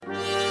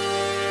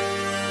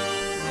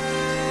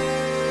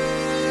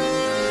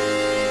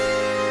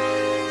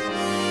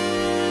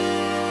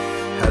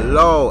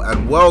Hello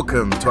and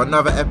welcome to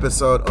another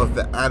episode of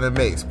the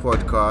Animates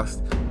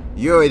podcast.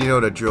 You already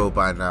know the drill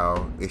by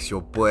now. It's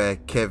your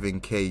boy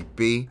Kevin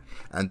KB,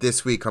 and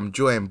this week I'm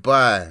joined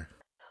by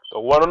the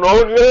one and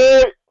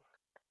only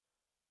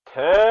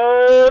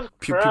Kev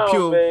Pew, Crown, pew,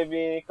 pew.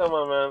 baby. Come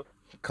on, man.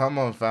 Come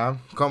on,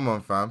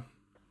 fam.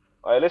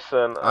 Alright,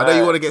 listen. I know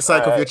you want to get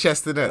psych off your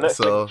chest, innit?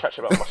 So chat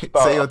shit about my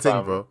starter, say your thing,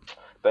 fam. bro.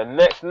 The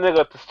next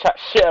nigga to chat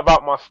shit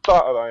about my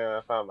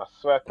starter, fam. I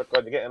swear to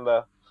God, you're getting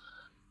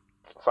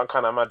some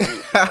kind of mad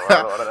beat.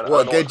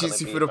 What, get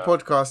juicy for the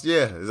podcast?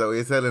 Yeah, is that what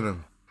you're telling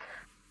them?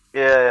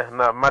 Yeah,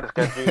 no, mad is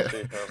getting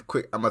juicy, fam.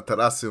 Quick, I'm a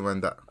tarasu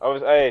and that. I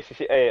was, she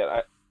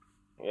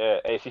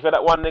feel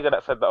that one nigga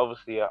that said that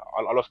obviously I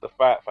lost the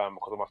fight, fam,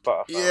 because of my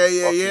starter, fam.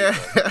 Yeah.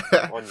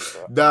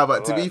 Nah,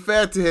 but to be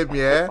fair to him,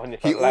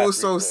 he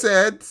also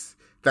said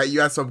that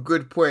you had some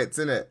good points,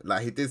 innit?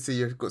 Like, he did say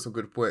you got some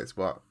good points,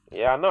 but...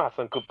 Yeah, I know I had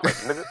some good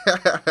points,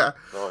 nigga.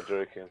 No, I'm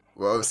joking.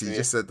 Well, obviously, you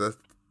just said that...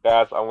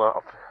 Guys, I'm going to...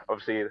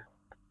 Obviously,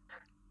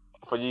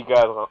 for you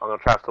guys, I'm going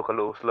to try to talk a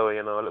little slower,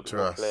 a little bit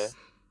more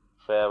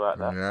fair about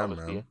that. Yeah,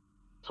 obviously, man.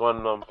 it's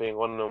one of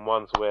them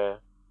ones where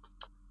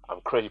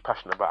I'm crazy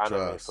passionate about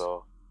anime,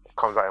 so it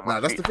comes out in my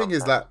that's the thing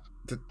is that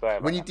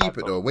when you deep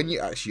it though, when you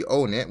actually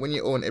own it, when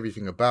you own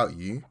everything about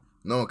you,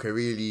 no one can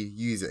really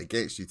use it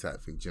against you type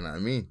thing. Do you know what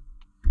I mean?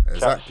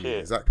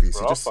 Exactly.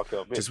 Bro,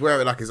 so just wear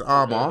it like his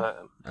armor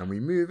and we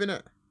move,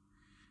 innit?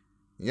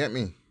 You get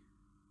me?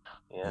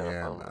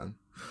 Yeah, man.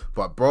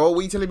 But bro,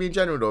 what you telling me in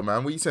general though,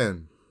 man? What you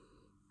saying?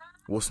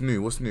 What's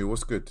new? What's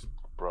good?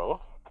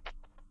 Bro.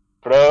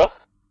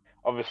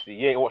 Obviously,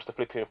 you ain't watched the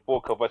flipping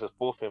Forker versus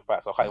Bullfin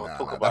fight, so I can't even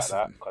talk about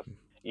that because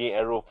you ain't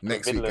a real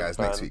next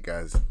week,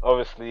 guys.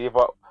 Obviously,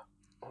 but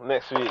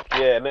next week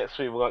you're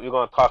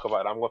gonna talk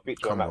about it. I'm gonna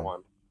feature on that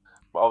one.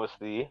 But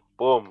obviously,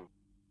 boom,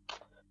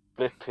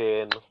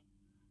 flipping,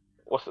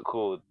 what's it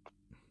called?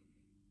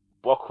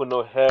 Boku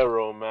no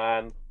Hero,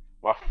 man.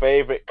 My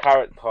favorite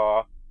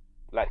character,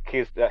 like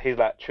he's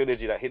like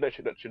trilogy, like he's not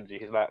trilogy.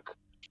 He's like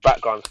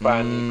background's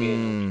finally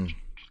being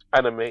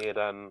animated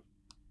and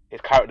his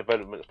character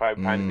development is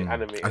probably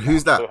animated. And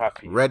who's that? So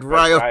happy. Red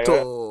Riot.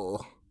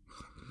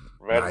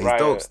 Red He's Riot.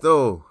 dope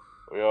still.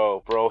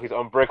 Yo, bro, his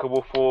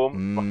unbreakable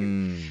form,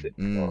 fucking sick,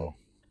 bro.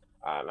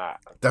 And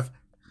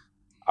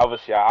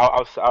obviously,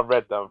 I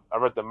read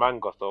the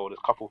manga, so there's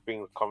a couple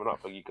things coming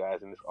up for you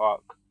guys in this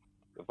arc.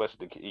 The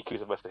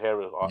Yakuza vs. the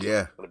Heroes arc.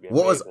 Yeah. Gonna be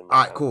what was? amazing,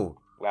 Alright,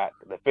 cool. Like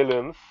the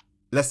villains.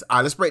 Let's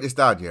break this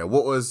down. Yeah.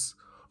 What was?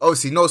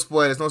 Obviously, no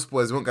spoilers.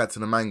 We won't get to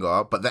the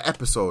manga, but the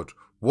episode.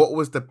 What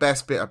was the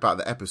best bit about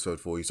the episode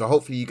for you? So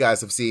hopefully you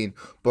guys have seen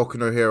Boku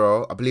no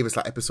Hero. I believe it's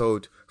like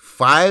episode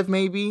 5,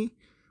 maybe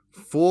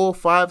 4,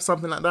 5,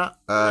 something like that.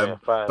 5.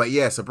 But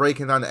yeah, so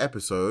breaking down the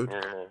episode,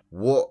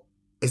 what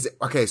is it?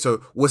 Okay,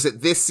 so was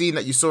it this scene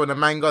that you saw in the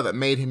manga that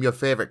made him your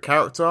favorite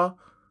character?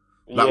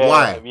 Like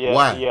why?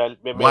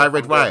 Why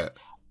Red Riot?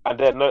 And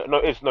then it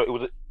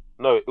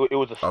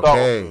was the start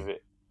of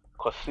it.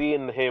 Cause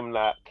seeing him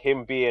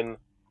being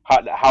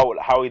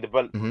how he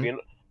developed, being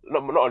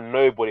not a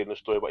nobody in the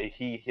story, but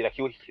he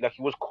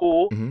was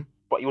cool,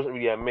 but he wasn't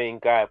really a main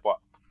guy. But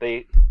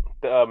the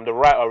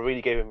writer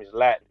really gave him his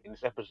light in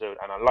this episode,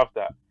 and I love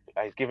that.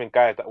 He's giving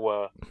guys that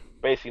were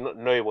basically not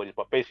nobodies,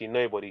 but basically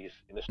nobodies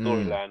in the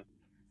storyline.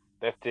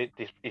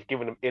 He's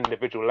giving them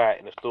individual light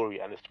in the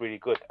story, and it's really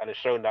good. And it's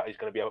showing that he's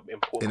going to be an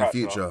important in the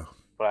future,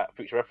 for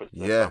future reference.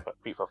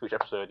 For future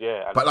episode.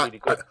 Yeah, and but it's really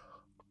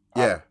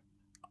good.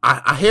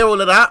 I hear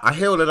all of that. I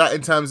hear all of that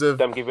in terms of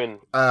them giving.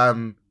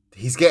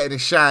 He's getting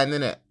his shine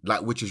in it,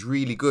 like, which is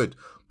really good.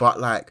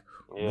 But like,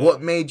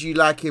 what made you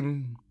like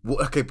him?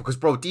 Okay, because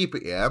bro, deep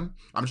it, I'm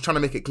just trying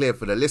to make it clear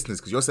for the listeners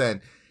because you're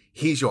saying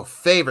he's your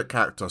favorite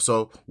character.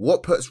 So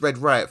what puts Red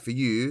Riot for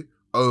you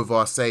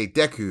over, say,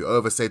 Deku,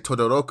 over, say,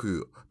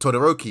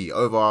 Todoroki,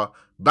 over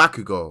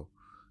Bakugo?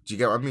 Do you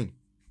get what I mean?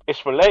 It's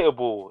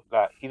relatable.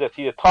 Like he's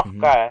a tough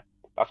guy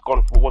that's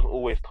gone through what wasn't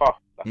always tough.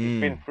 Like he's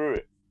been through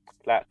it.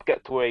 Like to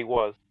get to where he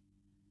was.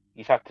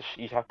 He's had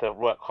to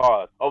work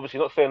hard. Obviously,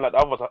 not saying like the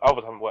others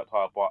haven't worked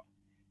hard, but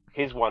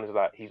his one is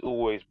like he's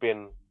always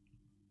been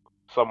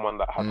someone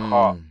that has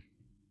heart,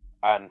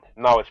 and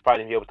now it's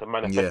finally be able to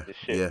manifest this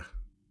shit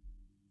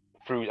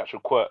through his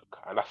actual quirk,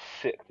 and that's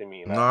sick to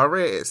me. Like, no, I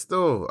rate it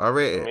still. I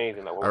rate it.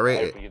 Amazing. Like, I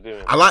rate it. You're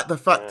doing. I like the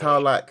fact how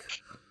like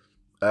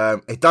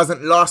it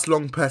doesn't last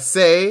long per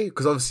se,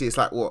 because obviously it's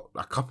like what,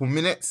 a couple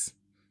minutes.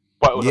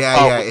 But it was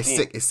it's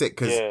sick. It's sick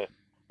because. Yeah.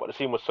 But the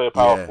scene was so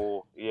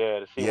powerful.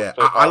 The scene was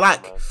so powerful. I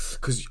like,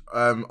 because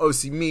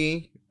obviously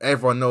me,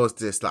 everyone knows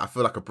this, like I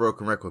feel like a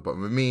broken record, but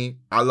with me,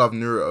 I love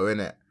Naruto,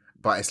 innit?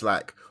 But it's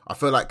like, I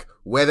feel like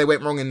where they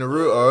went wrong in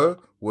Naruto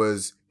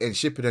was in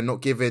Shippuden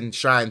not giving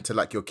shine to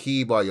like your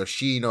Kiba, your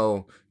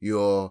Shino,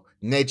 your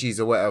Nejis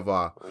or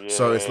whatever.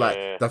 So it's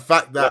like the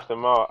fact that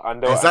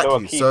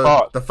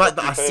the fact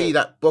that I see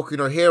that Boku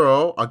no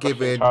Hero are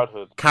giving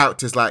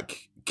characters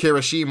like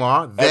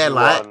Kirishima their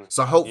light,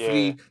 so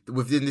hopefully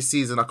within this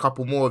season a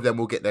couple more of them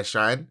will get their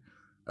shine.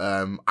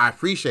 I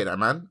appreciate that,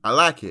 man. I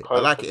like it.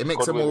 It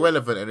makes it more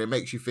relevant, and it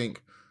makes you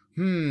think,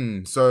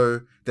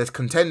 So there's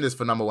contenders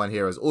for number 1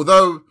 heroes.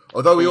 Although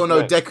we all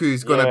know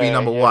Deku's gonna be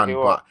number 1,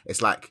 but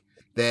it's like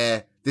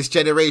this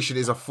generation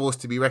is a force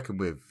to be reckoned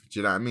with. Do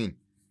you know what I mean?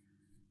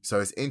 So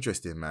it's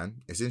interesting,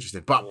 man. It's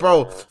interesting. But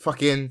bro,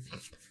 fucking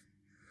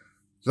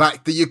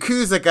like the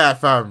Yakuza guy,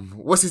 fam.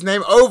 What's his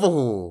name?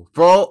 Overhaul,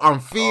 bro. I'm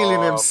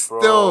feeling him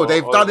still.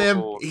 They've done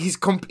him. He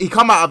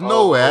come out of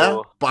nowhere,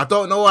 but I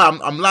don't know why.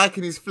 I'm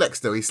liking his flex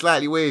though. He's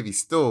slightly wavy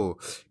still.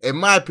 In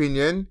my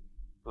opinion,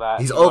 like,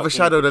 he's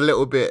overshadowed a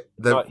little bit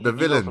the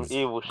villains.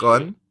 Go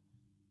on.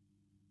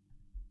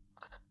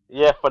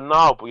 Yeah, for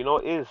now, but you know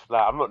it is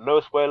like I'm not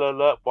no spoiler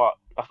alert, but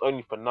that's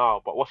only for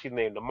now. But what's his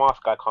name? The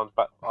mask guy comes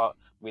back.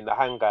 The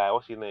hand guy.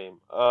 What's his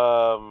name?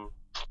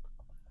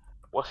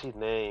 What's his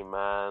name,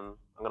 man?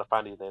 I'm gonna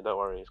find his name. Don't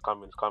worry, it's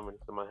coming. It's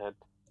in my head.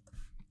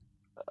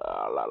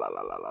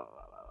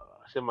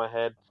 It's in my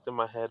head.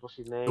 What's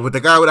his name? With the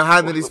guy with the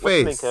hand in his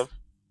face. What's your name, Kev?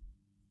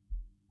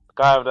 The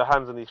guy with the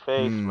hands in his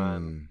face,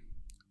 man.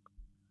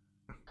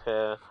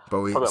 Yeah.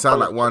 But we sound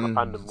like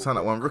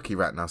one rookie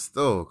right now.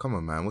 Still, come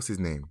on, man. What's his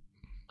name?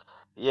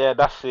 Yeah,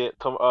 that's it.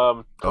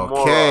 Tamura.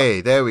 Okay,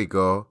 there we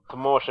go.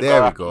 Tamura.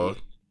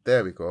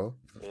 There we go.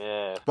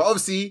 Yeah. But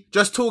obviously,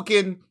 just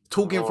talking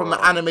from the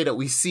anime that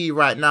we see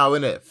right now,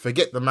 innit?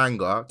 Forget the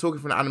manga. Talking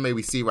from the anime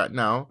we see right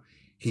now,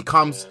 he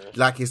comes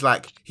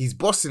he's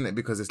bossing it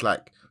because it's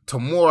like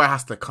Tamura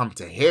has to come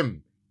to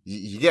him.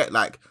 You get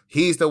like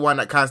he's the one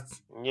that can't.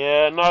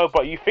 Yeah, no,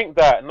 but you think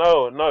that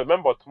no.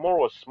 Remember,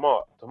 Tamura's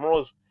smart.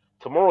 Tamura's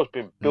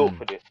been built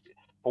for this.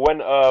 But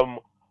when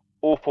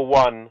All For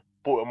One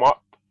brought him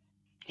up,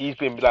 he's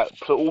been like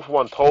so. All For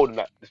One told him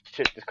that this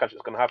catch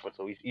is gonna happen.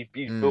 So he's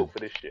built for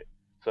this shit.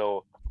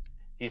 So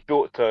he's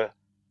built to.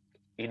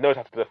 He knows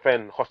how to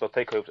defend hostile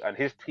takeovers, and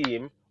his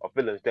team of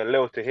villains, they're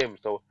loyal to him.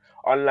 So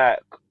unlike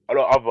a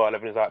lot of other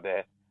villains out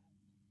there,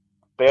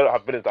 they don't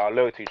have villains that are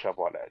loyal to each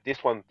other. Like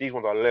these ones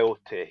are loyal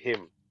to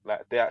him.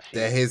 Like they're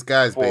his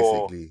guys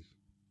basically.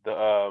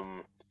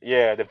 The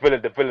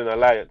villain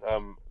alliance.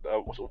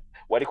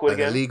 What do you call it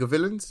again? The League of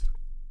Villains.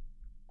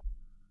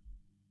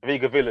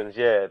 League of Villains,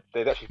 yeah,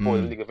 they're actually called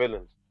the League of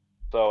Villains.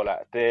 So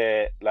like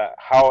they're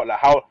how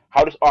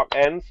this arc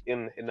ends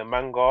in the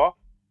manga,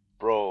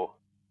 bro.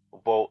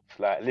 Bolts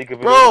like League of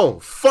Villains. Bro,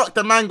 fuck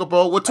the manga,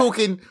 bro. We're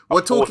talking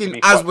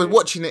as we're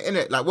watching it,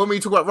 innit? Like when we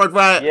talk about Red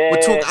Riot, we're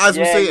talking as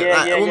we see it.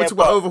 Like when we talk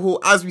about Overhaul,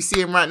 as we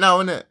see him right now,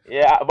 innit?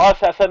 Yeah,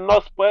 but I said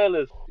no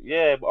spoilers.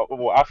 Yeah, but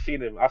I've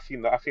seen him. I've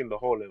seen the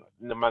whole in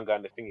the manga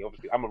and the thingy.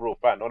 Obviously, I'm a real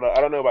fan. I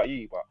don't know about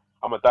you, but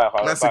I'm a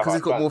diehard. That's because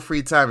he's got more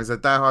free time. He's a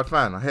diehard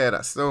fan. I hear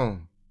that still.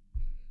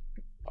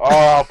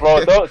 Oh,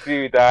 bro, don't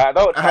do that.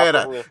 I hear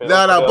that.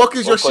 No,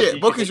 Boku's your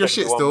shit. Boku's your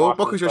shit still.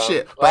 Boku's your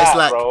shit. But it's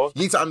like,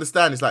 you need to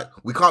understand, it's like,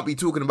 we can't be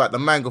talking about the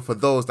manga for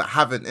those that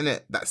haven't,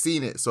 innit, that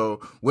seen it.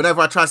 So,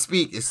 whenever I try to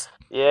speak, it's...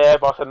 Yeah,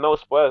 but I said no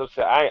spoilers.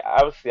 I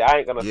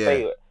ain't going to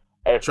say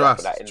it.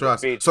 Trust.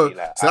 So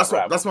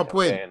that's my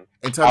point.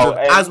 In terms of,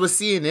 as we're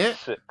seeing it,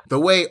 the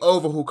way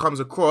Overhaul comes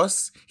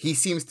across, he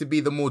seems to be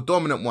the more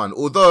dominant one.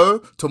 Although,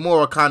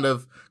 Tamura kind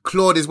of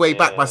clawed his way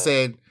back by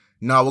saying,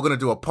 no, we're going to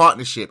do a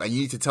partnership and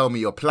you need to tell me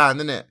your plan,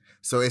 innit?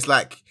 So it's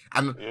like,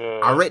 and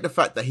I rate the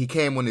fact that he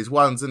came on his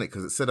ones, innit?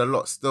 Because it said a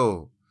lot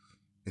still.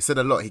 It said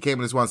a lot. He came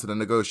on his ones to the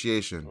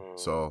negotiation.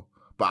 So,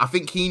 but I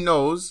think he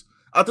knows,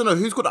 I don't know,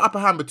 who's got the upper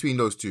hand between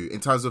those two in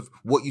terms of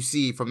what you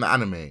see from the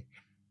anime?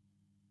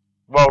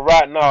 Well,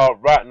 right now,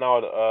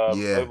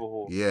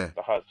 Overhaul, the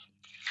has.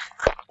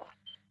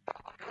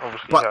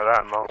 Obviously,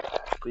 right now.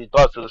 He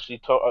does,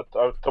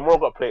 Tomorrow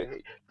got to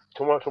play,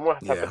 Tomorrow has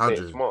to play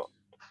it smart.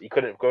 He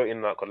couldn't go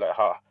in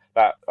Overhaul's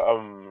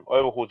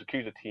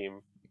Yakuza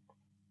team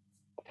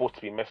forced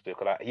to be messed with.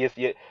 Like he has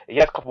a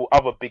couple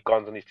other big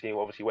guns on his team.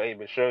 Obviously, we ain't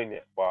been showing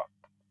yet, but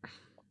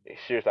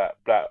it's serious. Like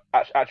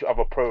actual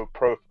other pro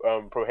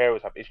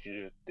heroes have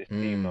issues with this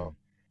team now.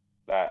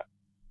 Like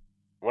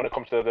when it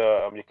comes to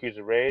the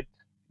Yakuza raid,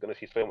 you're gonna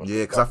see so much.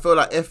 Yeah, because I feel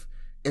like if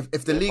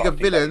the League of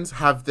Villains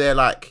have their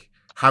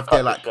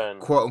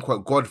quote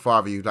unquote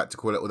godfather, you'd like to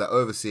call it, or their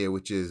overseer,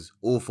 which is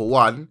All For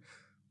One.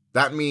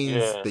 That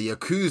means the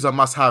Yakuza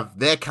must have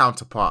their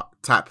counterpart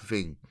type of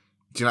thing.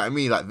 Do you know what I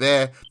mean? Like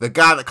they're the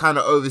guy that kind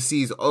of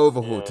oversees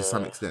Overhaul to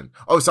some extent.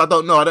 Obviously, I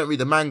don't know. I don't read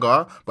the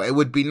manga, but it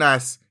would be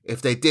nice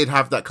if they did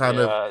have that kind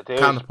of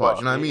counterpart.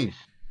 Do you know what I mean?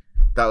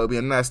 That would be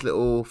a nice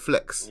little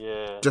flex.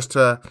 Yeah.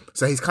 So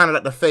he's kind of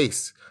like the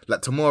face.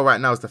 Like Tamura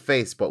right now is the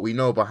face, but we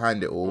know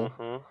behind it all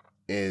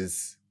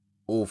is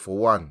All For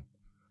One.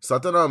 So I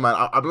don't know, man.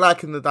 I'm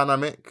liking the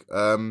dynamic.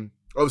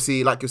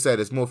 Obviously, like you said,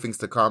 there's more things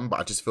to come, but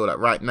I just feel like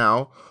right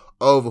now,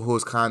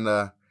 Overhaul's kind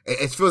of...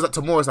 It feels like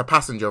Tamura's a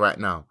passenger right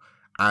now,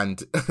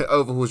 and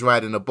Overhaul's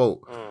riding a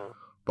boat.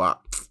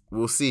 But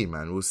we'll see,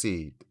 man. We'll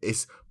see.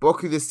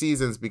 Boku this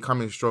season's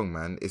becoming strong,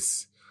 man.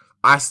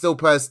 I still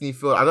personally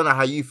feel... I don't know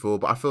how you feel,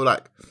 but I feel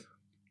like,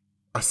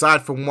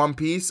 aside from One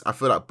Piece, I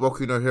feel like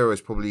Boku no Hero is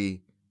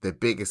probably the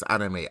biggest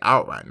anime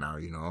out right now,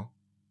 you know?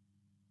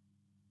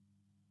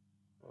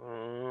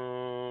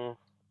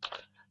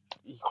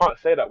 You can't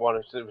say that one.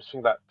 It's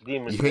like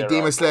Demon Slayer. You think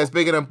Demon Slayer is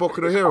bigger than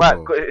Boku no Hero? Right.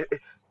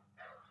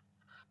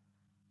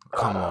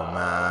 Come on,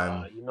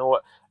 man. You know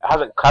what? It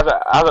hasn't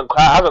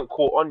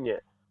caught on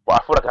yet. But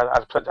I feel like it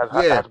has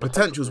potential. Yeah,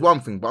 potential's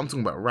one thing, but I'm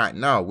talking about right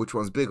now. Which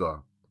one's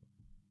bigger?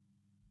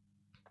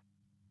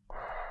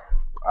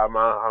 Right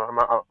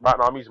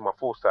now I'm using my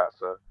full stat,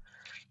 so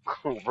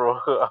bro,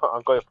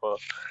 I'm going for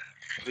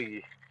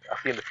the.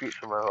 I see in the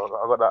future, man.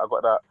 I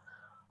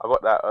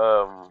got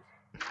that.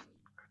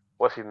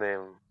 What's his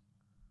name?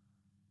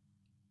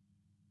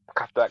 I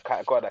got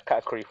that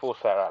category full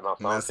stat right now.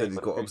 So Man said he's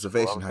got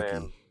observation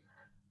hacky.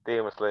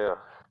 Demon Slayer.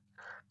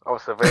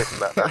 Observation,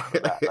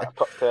 that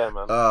top tier,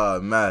 man.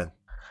 Oh man.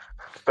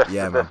 Best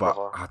Man, but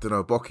I don't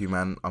know, Boku,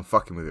 man. I'm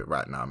fucking with it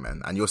right now,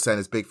 man. And you're saying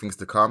there's big things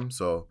to come,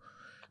 so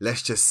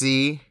let's just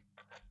see.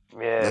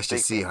 Yeah, let's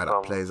just see how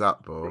that plays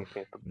out, bro.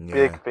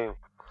 Big thing.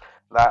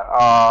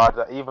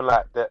 Like, even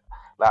like that.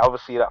 Like,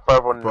 obviously, like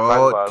further on. Bro,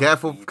 the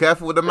manga,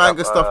 careful with the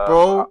manga stuff,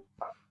 bro.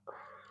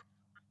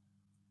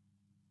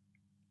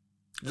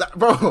 Like,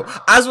 bro,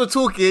 as we're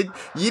talking,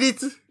 you need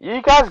to.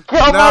 You guys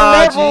get on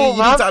my level,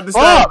 you need to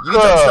understand. You need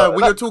to understand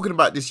when you're talking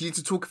about this. You need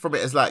to talk from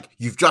it as like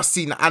you've just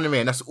seen the anime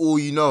and that's all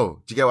you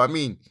know. Do you get what I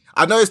mean?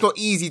 I know it's not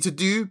easy to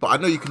do, but I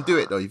know you can do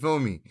it though. You feel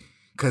me?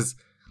 Because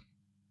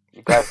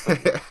you guys.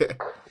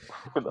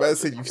 Man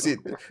said you've seen.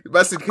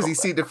 Man said because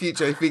he's seen the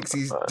future, he thinks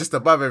he's just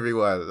above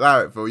everyone. Allow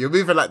it, bro. You're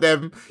moving like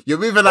them. You're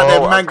moving like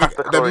them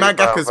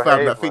mangakas,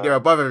 fam. That think they're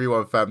above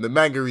everyone, fam. The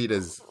manga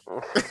readers.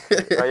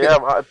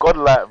 I'm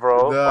godlike,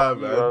 bro. Nah,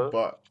 man.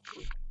 But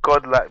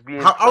godlike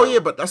being.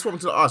 But that's what I'm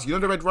going to ask. You know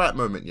the Red Riot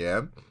moment,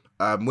 yeah.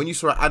 When you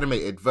saw it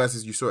animated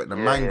versus you saw it in the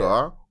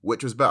manga,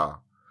 which was better?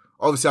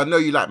 Obviously, I know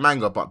you like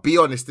manga, but be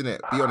honest, innit?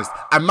 Be honest.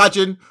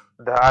 Imagine.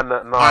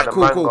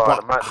 Cool.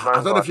 But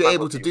I don't know if you're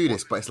able to do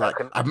this, but it's like,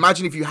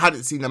 imagine if you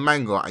hadn't seen the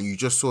manga and you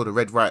just saw the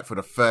Red Riot for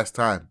the first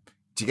time.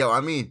 Do you get what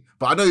I mean?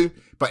 But I know,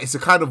 but it's a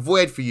kind of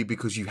void for you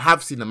because you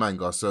have seen the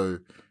manga, so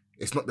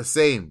it's not the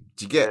same.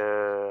 Do you get?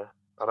 Yeah,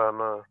 I don't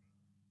know.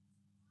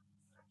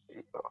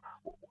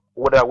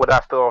 Would I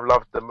still have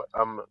loved the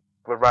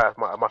Red Riot as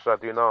much as I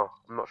do now?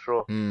 I'm not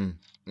sure.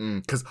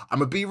 Because I'm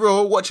gonna be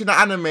real, watching the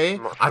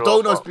anime, I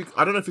don't know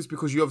if it's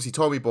because you obviously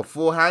told me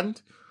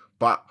beforehand,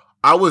 but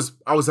I was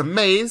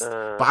amazed,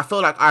 but I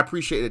felt like I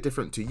appreciated it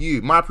different to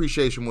you. My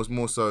appreciation was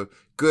more so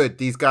good.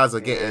 These guys are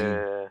getting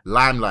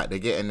limelight, they're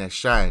getting their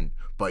shine.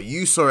 But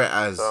you saw it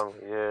as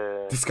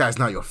this guy's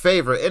now your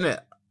favorite, innit?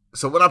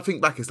 So when I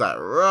think back, it's like,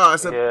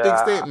 it's a big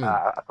statement.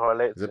 I can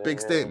relate. It's a big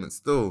statement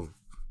still.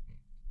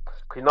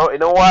 You know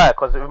why?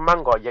 Because with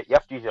manga, you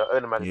have to use your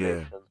own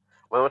imagination.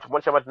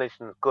 Once your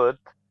imagination is good,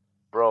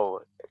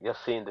 bro, the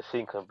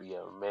scene can be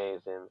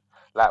amazing.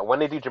 Like when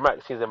they do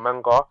dramatic scenes in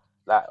manga,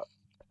 like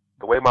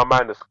the way my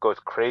mind just goes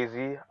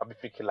crazy, I'll be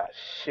thinking like,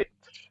 shit,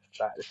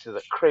 like this is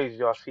a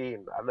crazy ass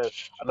scene. I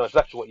know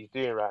exactly what you're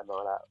doing right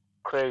now, like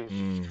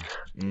crazy.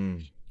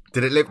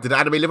 Did the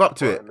anime live up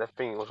to it? And the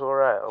thing was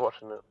alright. I was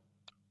watching it.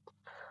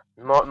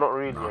 Not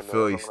really. I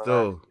feel you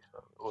still.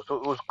 It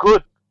was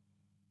good,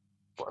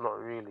 but not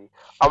really.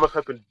 I'm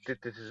hoping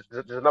there's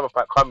another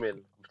fight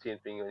coming between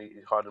Thing and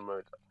Harden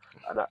mode,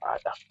 and I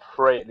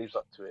pray it lives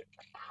up to it.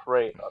 I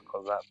pray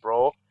because that,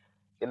 bro,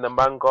 in the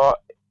manga,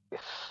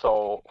 it's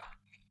so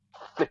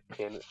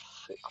flipping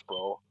sick,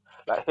 bro.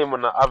 Like him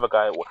and the other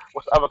guy.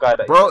 What's the other guy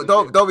that? Bro,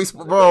 don't be,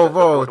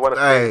 bro.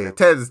 Hey,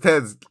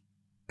 Tens.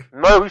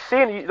 No, you've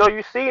seen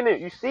it.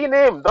 You've seen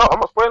him. No, I'm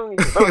not spoiling you.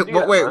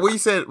 But wait, what you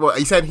said? What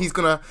you said?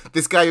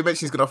 This guy you mentioned,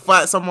 he's gonna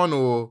fight someone,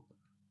 or?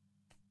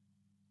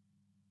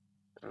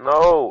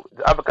 No,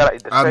 the other guy,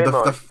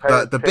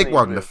 the big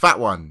one, the fat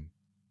one.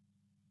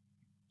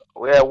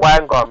 Yeah,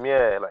 Wangum.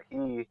 Yeah, like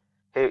he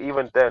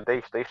even then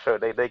they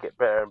get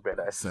better and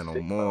better. Say no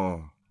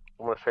more.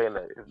 I'm gonna train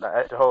that.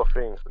 Like the whole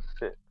thing is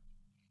sick.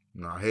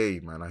 No, I hear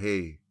you, man. I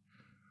hear you.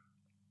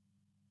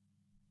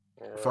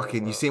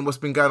 Fucking, you seen what's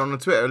been going on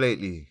Twitter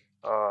lately?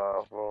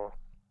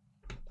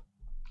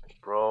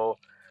 Bro,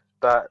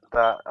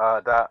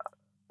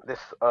 this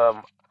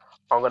I'm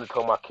gonna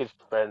tell my kids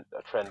trend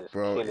is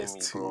killing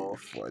me, bro.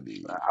 Funny.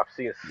 Like, I've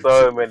seen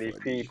so many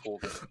people.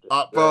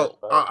 Bro,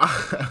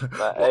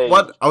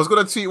 I was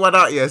gonna tweet one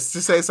out, to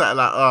say something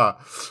like,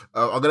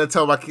 I'm gonna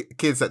tell my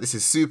kids that this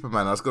is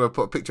Superman. I was gonna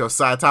put a picture of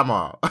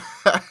Saitama.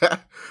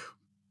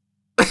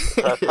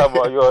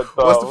 Saitama, you're dumb.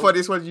 What's the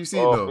funniest one you've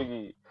seen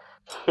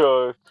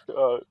though?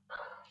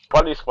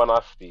 Funniest one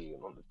I've seen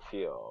on the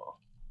tier.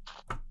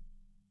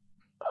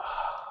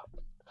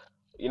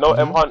 You know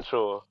M.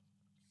 Huncho?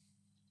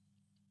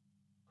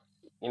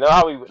 You know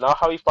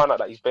how he found out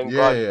that he's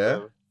Bengali?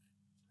 Yeah.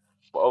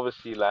 But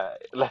obviously,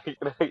 like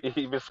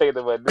he been saying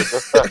the word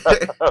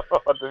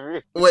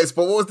nigga. Wait,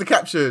 but what was the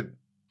caption?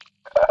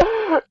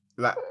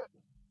 Like,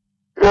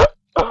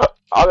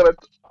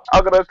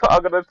 I'm gonna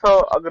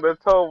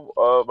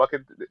tell my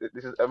kid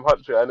this is M.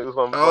 Huncho and it was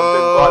on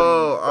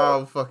Bengali.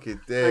 I'm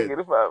fucking dead.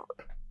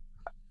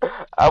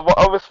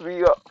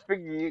 Obviously,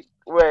 thingy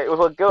where it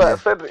was a girl that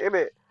said it,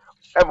 innit?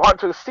 M.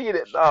 Huncho's seen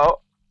it now,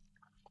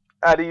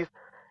 and he's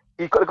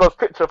got to go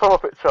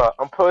proper picture,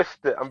 and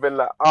post it, and been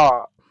like,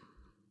 I'm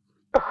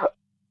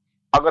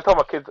gonna tell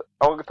my kids,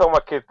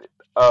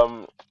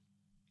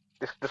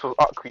 this was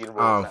Up Queen, bro.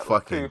 I'm That was too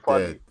fucking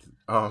funny. dead.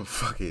 I'm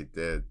fucking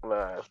dead.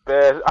 Nah, it's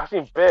bare. I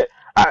seen bare.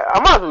 I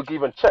might as well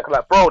even check,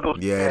 like, bro. Those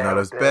Yeah, bare no, of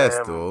those bears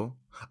them. though.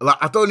 Like,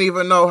 I don't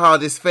even know how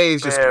this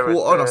phase just Bare of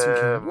caught on. I was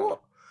thinking, them.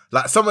 what?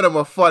 Like, some of them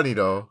are funny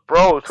though.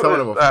 Bro, Some of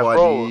them are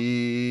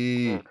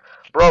funny.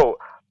 Bro,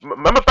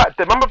 remember back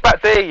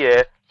there,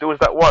 yeah, there was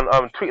that one,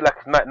 tweet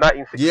like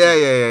 1960.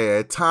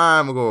 Yeah.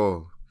 Time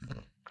ago.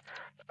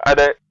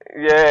 And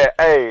yeah,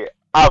 hey,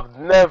 I've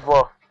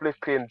never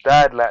flipping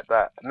died like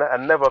that. I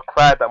never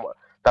cried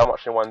that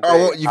much in one day.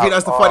 Oh, what, you think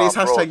that's the funniest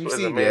bro, hashtag you've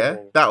seen, yeah?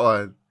 That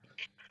one.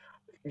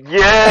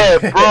 Yeah,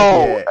 bro.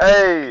 Yeah.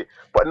 Hey,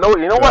 but no,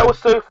 you know why it was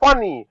so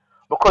funny?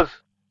 Because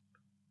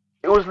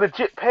it was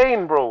legit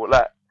pain, bro.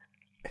 Like,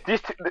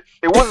 it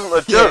wasn't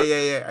a joke.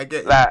 Yeah, I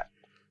get you. Like,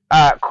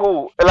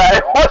 cool. Like,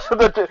 it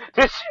wasn't a joke.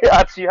 This shit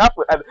actually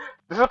happened, and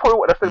this is probably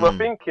what they were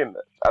thinking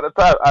at the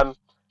time. And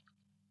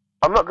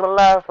I'm not gonna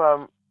lie,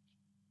 fam.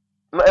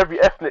 Not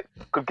every ethnic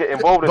could get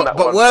involved in that.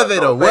 But were they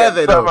though?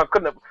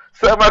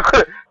 Certain man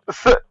couldn't.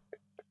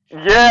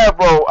 Yeah,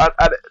 bro.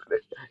 And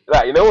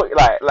like, you know what?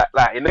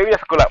 Like, you know, you have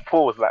to go like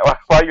pause. Like, why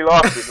are you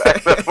laughing?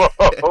 Like,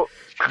 bro.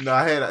 No,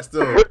 I hear that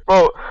still.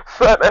 Bro,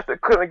 certain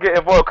ethnic couldn't get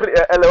involved. Couldn't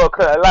LOL,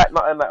 couldn't like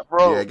nothing. Like,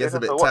 bro. Yeah, it gets a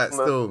bit tight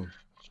still.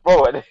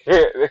 Bro,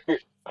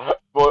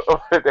 bro,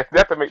 they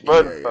have to make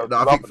burns. Yeah. No,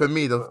 I think for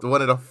me, the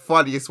one of the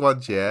funniest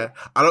ones. Yeah,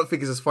 I don't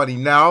think it's as funny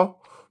now,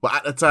 but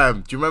at the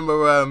time, do you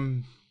remember?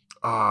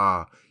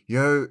 You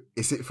know,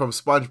 is it from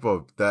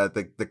SpongeBob, the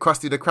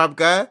Krusty the Krab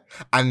guy?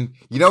 And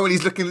you know when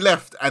he's looking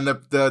left and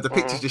the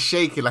picture's just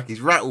shaking like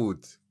he's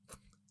rattled?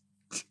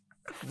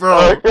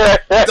 Bro,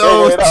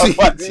 those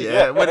cheats,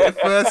 yeah, when it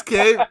first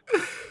came,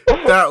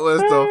 that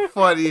was the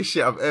funniest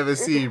shit I've ever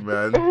seen,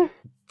 man.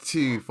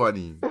 Too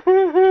funny.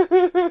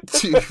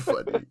 Too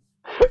funny.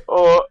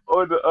 Or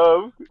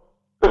the,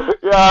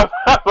 yeah,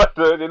 but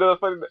you know,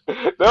 funny,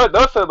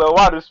 those are the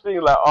wildest thing,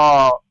 like,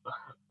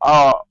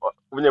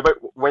 when your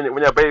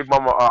baby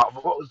mama,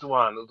 what was the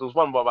one? There was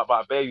one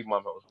about a baby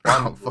mama.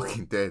 I'm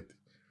fucking dead.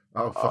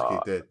 I'm fucking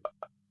dead.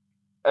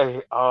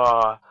 Hey,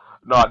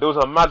 no, there was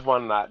a mad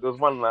one that. There was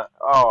one that.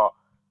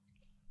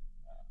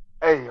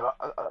 Hey,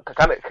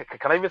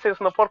 can I even say this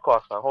on the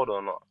podcast, man? Hold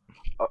on, no.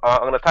 I'm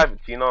gonna type it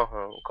to you now.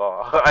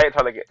 I ain't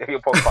trying to get your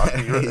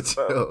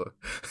podcast.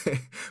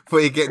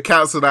 Before you get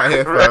cancelled out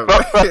here, fam.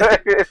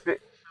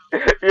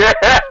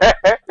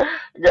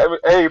 Yeah.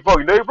 Hey, bro,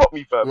 you know you blocked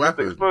me, fam. What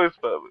happened? Exposed,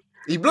 fam.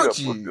 He blocked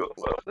you.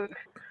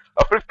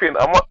 I'm flipping.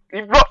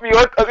 He blocked me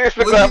on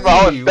Instagram.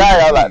 I was dying.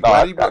 I was like, why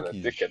did he block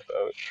you? Dickhead,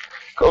 fam.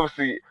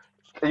 Obviously,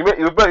 he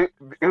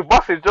was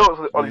busting jokes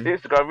on his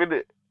Instagram,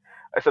 innit?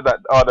 I said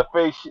that the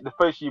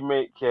face you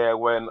make here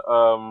when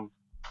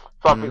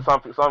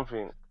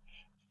something,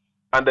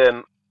 and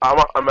then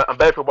I'm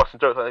bare people busting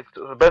jokes.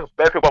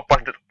 Bare people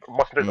busting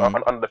jokes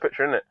under the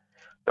picture, innit?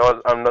 There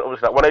was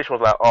obviously like One Nation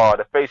was like,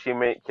 the face you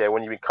make here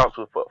when you've been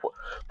cancelled for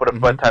the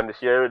third time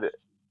this year, innit?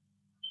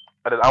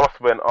 And then I must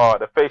have been,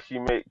 the face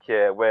you make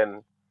here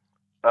when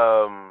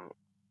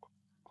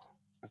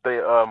they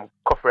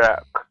copyright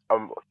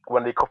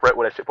when they copyright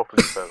when they ship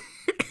properly, fam.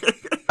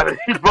 And then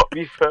he blocked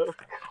me, fam.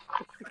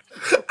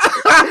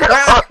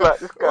 I was like,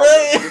 this guy,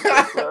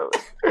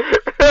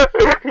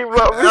 he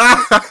blocked me.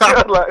 I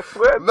was like,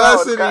 swear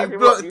down, he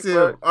blocked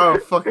him. Oh,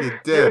 fucking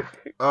dead.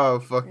 Oh,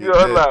 fucking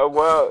dead. Like,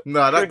 wow.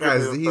 No, that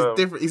guy's he's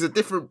different. He's a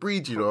different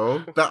breed, you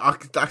know. That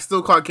I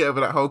still can't get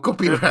over that whole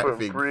copyright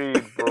thing.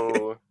 Breed,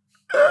 bro.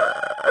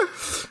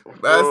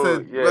 Man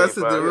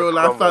said the real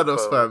life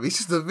Thanos, fam. He's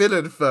just a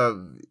villain,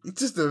 fam. He's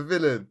just a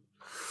villain.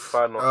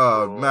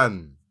 Thanos,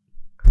 man,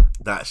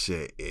 that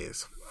shit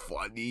is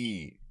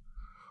funny.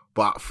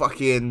 But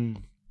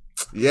fucking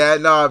yeah,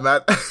 nah,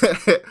 man.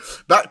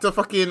 Back to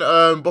fucking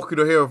Boku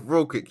no Hero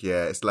real quick.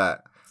 Yeah, it's like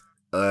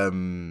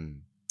so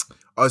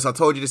I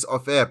told you this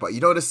off air, but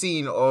you know the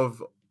scene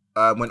of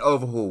when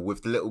Overhaul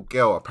with the little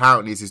girl,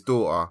 apparently is his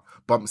daughter,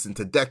 bumps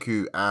into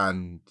Deku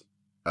and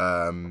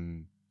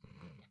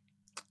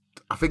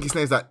I think his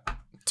name's like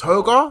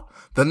Toga,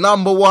 the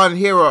number one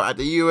hero at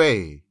the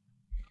UA.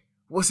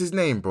 What's his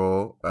name,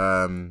 bro?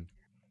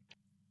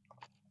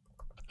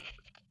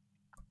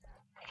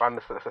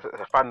 It's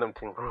a fandom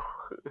thing, bro.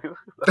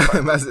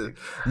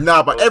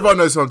 Nah, but everyone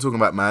knows who I'm talking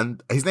about, man.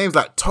 His name's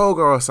like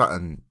Toga or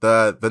something.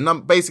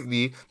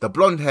 Basically the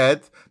blonde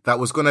head that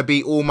was gonna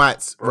be All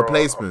Might's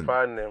replacement.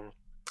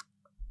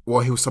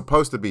 Well, he was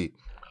supposed to be.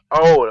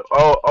 What?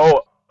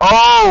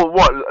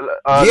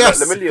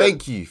 Yes, Lemillion.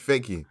 Thank you.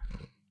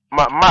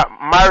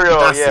 Mario,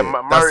 that's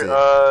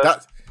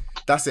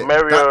it.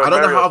 Mario, I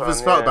don't know how Mario others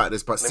felt yeah. about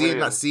this, but seeing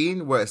that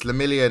scene where it's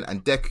Lemillion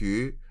and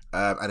Deku,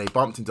 and they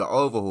bumped into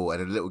Overhaul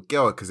and a little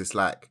girl, because it's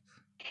like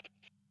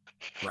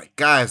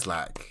guys,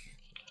 like,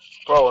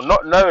 bro,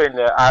 not knowing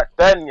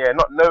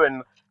not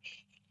knowing,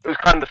 it was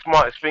kind of the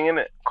smartest thing,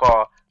 innit?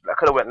 Cause that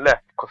could have went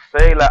left. Cause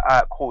say like,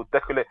 cool,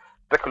 Deku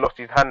lost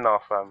his hand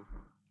now, fam.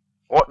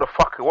 What the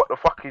fuck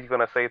is he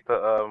gonna say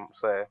to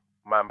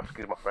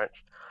excuse my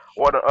French.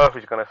 What on earth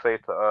is he gonna say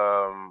to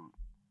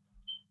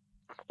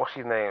what's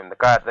his name? The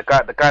guy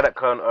that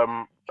can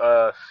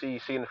see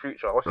in the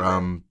future. What's his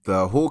name?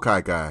 The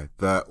Hawkeye guy,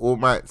 the All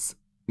Might's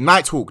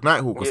Nighthawk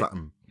or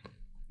something.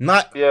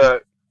 Nighthawk,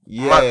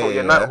 yeah.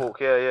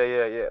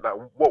 Like,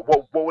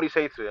 what would he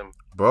say to him,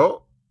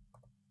 bro?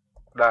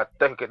 Like,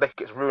 that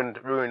gets ruined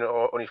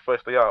on his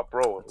first day out,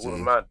 bro. It was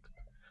mad.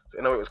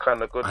 So, it was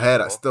kind of good. I hear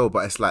that still,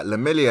 but it's like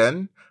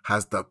Lemillion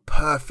has the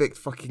perfect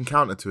fucking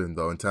counter to him,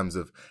 though, in terms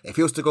of if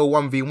he was to go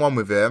 1v1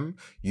 with him,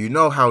 you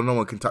know how no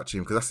one can touch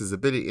him because that's his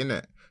ability,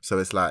 innit? So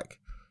it's like,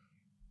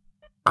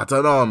 I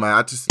don't know, man.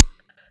 I just.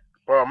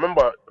 Bro,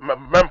 remember,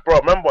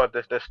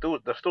 they're still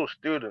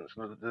students.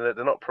 They're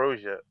not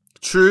pros yet.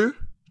 True.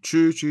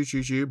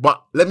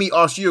 But let me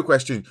ask you a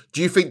question.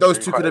 Do you think those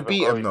two could have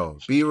beat him, though?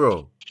 Be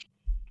real.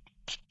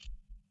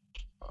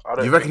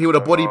 You reckon he would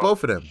have bodied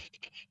both of them?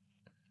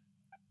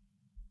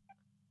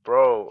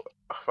 Bro,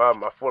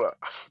 fam, I feel like...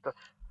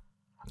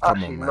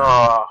 Come on, man.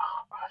 No.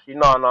 They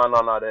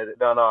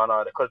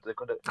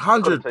could have...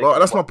 100, bro.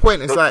 That's my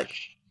point. It's like...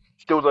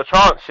 There was a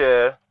chance,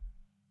 yeah.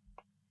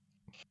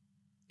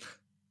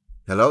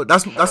 Hello?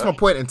 That's my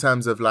point in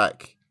terms of,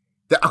 like...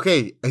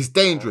 Okay, it's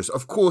dangerous.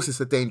 Of course it's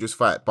a dangerous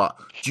fight, but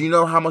do you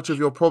know how much of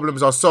your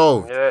problems are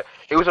solved? Yeah,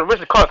 it was a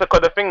risky chance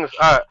because the things...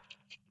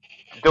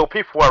 there were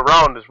people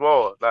around as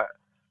well, like...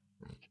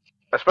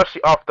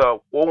 Especially after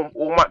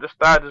All Might just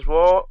died as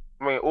well.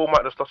 I mean, All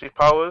Might just lost his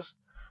powers.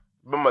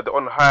 Remember, they're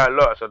on high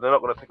alert, so they're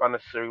not going to take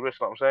unnecessary risks,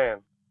 you know what I'm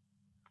saying?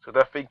 So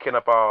they're thinking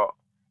about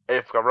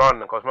everything around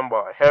them. Because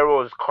remember,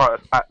 heroes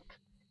can't act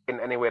in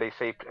any way they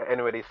see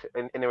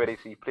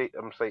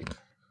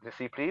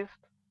pleased.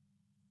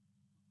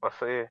 I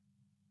say,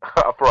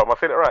 bro, am I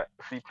saying it right?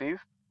 See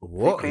pleased?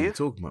 What are you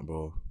talking about,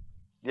 bro?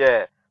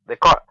 Yeah, they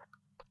can't.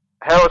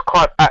 Heroes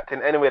can't act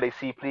in any way they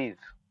see pleased.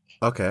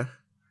 Okay.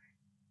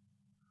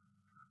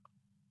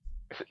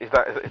 Is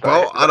that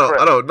bro, I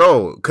don't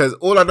know, because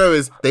all I know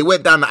is they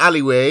went down the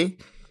alleyway.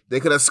 They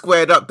could have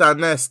squared up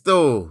down there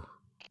still.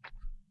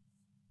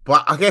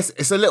 But I guess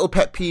it's a little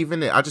pet peeve,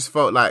 innit? I just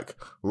felt like,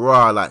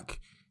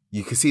 like,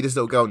 you can see this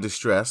little girl in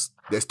distress.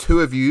 There's two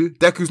of you.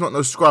 Deku's not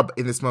no scrub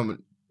in this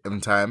moment in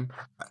time.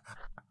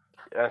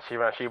 And she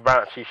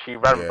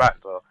ran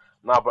back though.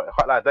 Nah, but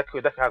like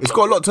Deku has... He's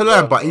got a lot to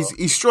learn, but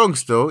he's strong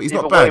still. He's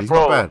not bad. He's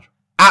not bad.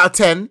 Out of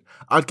 10,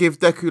 I'd give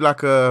Deku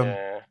like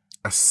a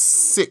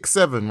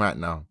 6-7 right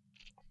now.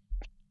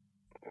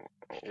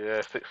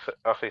 Yeah, 6.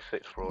 I'll say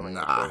 6, bro.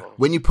 Nah,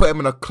 when you put him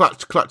in a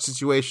clutch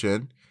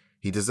situation,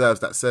 he deserves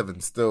that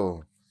 7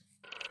 still.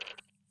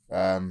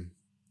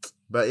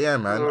 But yeah,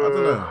 man,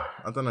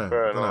 I don't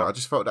know. I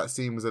just felt that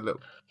scene was a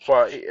little.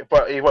 But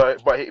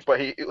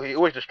he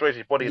always destroys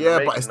his body.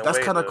 Yeah, but that's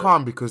kind of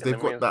calm because they've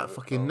got that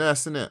fucking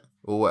nurse in it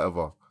or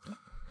whatever.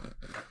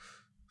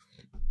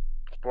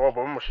 Bro,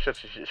 but remember, she said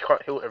she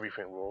can't heal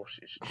everything, bro.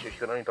 She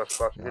can only do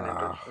stuff.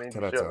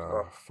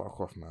 Fuck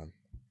off, man.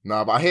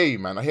 Nah, but I hear you,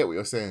 man. I hear what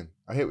you're saying.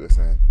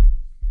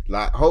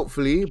 Like,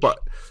 hopefully,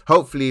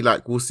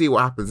 like, we'll see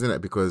what happens in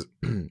it because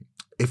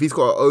if he's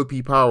got an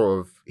OP power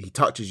of he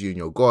touches you and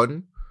you're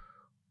gone,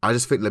 I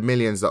just think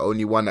Lemillion's the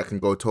only one that can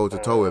go toe to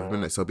toe with him,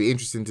 innit? So it'll be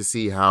interesting to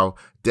see how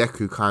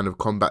Deku kind of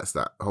combats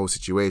that whole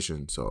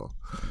situation. So,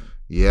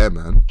 yeah,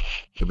 man,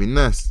 it'll be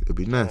nice.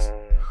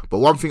 But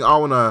one thing I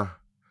wanna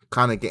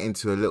kind of get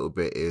into a little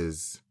bit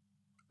is,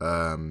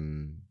 I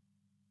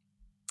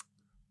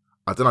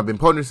don't know, I've been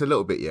pondering this a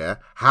little bit, yeah?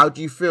 How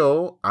do you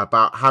feel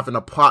about having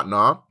a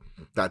partner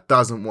that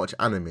doesn't watch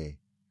anime?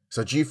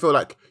 So do you feel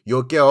like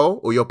your girl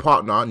or your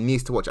partner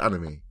needs to watch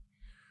anime?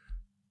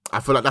 I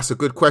feel like that's a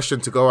good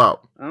question to go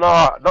out.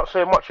 No, not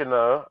so much, you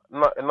know.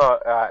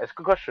 It's a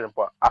good question,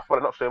 but I feel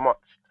like not so much.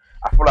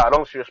 I feel like as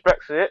long as she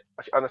respects it,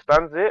 she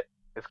understands it,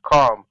 it's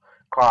calm.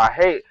 Cause I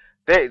hate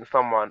dating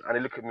someone and they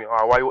look at me, why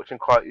are you watching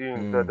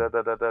cartoons?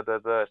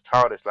 It's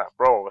childish. Like,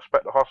 bro,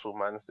 respect the hustle,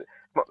 man. It's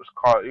not just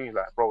cartoons.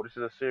 Like, bro, this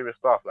is a serious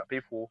stuff. Like,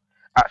 people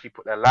actually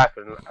put their life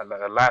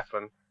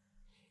and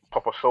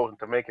proper souls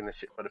into making this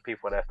shit for the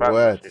people, their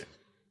families. And shit.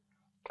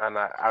 And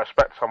I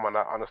respect someone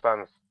that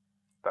understands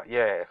that,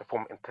 yeah, it's a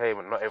form of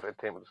entertainment. Not every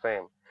entertainment is the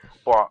same,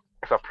 but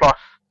it's a plus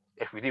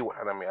if we do watch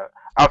anime.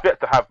 I've yet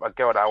to have a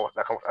girl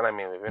that can watch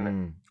anime with,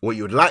 innit? Well,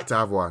 you would like to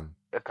have one.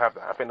 To have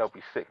that. I think that would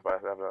be sick, but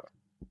to have that.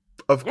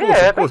 Of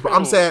course. But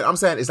I'm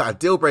saying, is that a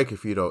deal breaker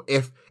for you though?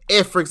 If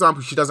for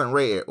example she doesn't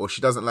rate it or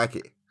she doesn't like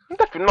it.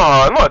 Definitely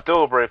not a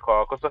deal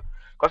breaker. Because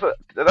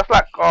that's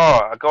like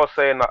a girl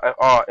saying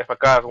that if a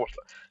guy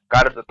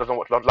doesn't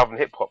watch Love and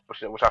Hip Hop,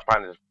 which I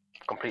find is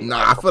completely.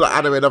 Nah, I feel like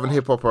anime, Love and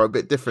Hip Hop are a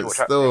bit different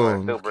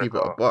still. Keep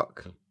it a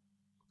buck.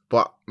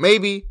 But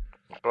maybe.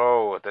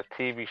 Bro, the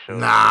TV show.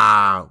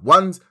 Nah,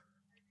 one's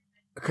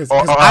because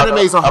anime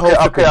is a whole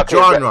flipping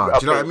genre.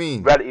 Do you know what I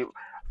mean? Reality.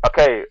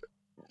 Okay.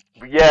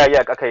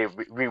 Yeah. Okay,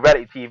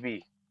 reality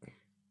TV.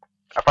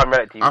 I find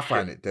reality TV. I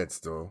find it dead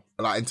still.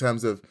 Like in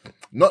terms of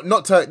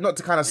not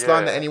to kind of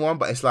slander anyone,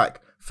 but it's like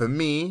for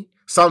me,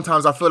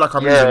 sometimes I feel like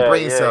I'm losing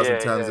brain cells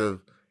in terms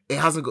of it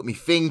hasn't got me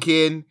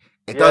thinking.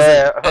 It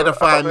doesn't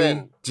edify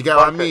me. Do you get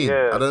what I mean?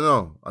 Yeah. I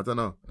don't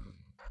know.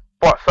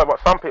 but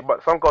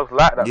some girls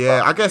like that. Yeah,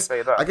 fam. I guess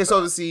Say that.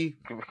 obviously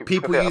We can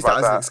people say use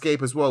about that as an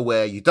escape as well,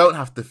 where you don't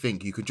have to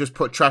think. You can just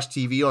put trash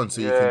TV on,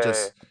 so you can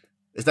just.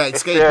 It's that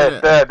escape,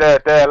 isn't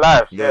it? Their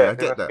lives. Yeah, I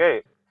it's get an that.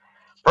 escape.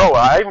 Bro,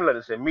 I even let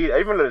it say media.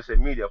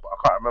 But I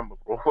can't remember,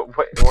 bro.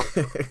 What it was.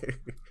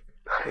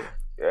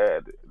 Yeah,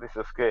 this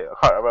escape. I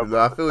can't remember.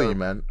 No, I feel you,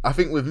 man. I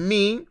think with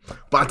me,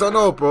 but I don't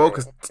know, bro,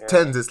 because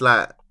tens it's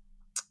like.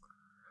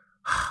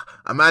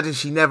 Imagine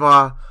she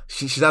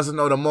doesn't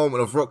know the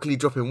moment of Rock Lee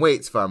dropping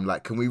weights, fam.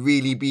 Like, can we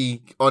really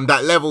be on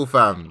that level,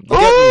 fam? You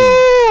get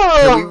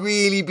me? Can we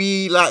really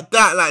be like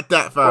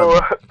that, fam? Bro,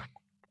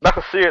 that's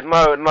a serious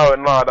no.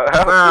 That's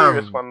a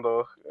serious one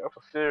though. That's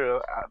a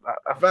serious.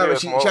 Fam,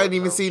 she hadn't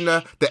even seen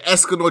the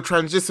Escanor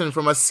transition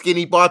from a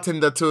skinny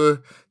bartender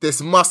to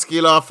this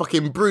muscular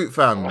fucking brute,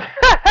 fam.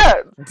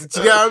 Do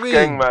you get what I mean?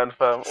 Gangman,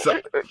 fam. So,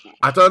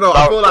 I don't know.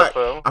 I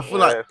feel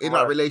like in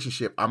that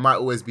relationship, I might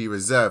always be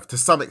reserved to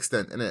some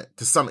extent, innit?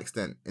 To some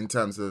extent, in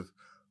terms of.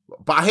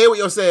 But I hear what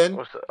you're saying.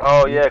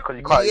 Oh yeah, because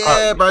you can't.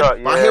 Yeah,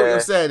 man. But I hear what you're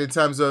saying in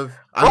terms of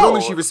as long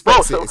as she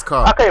respects it, it's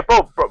calm. Okay,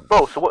 bro.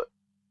 So what?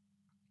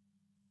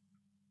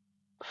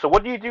 So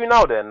what do you do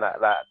now then?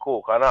 Like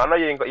cool. I know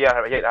you ain't got. Yeah,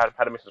 I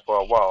had a missus for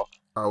a while.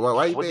 Oh,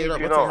 why you being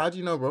like? How do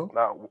you know, bro?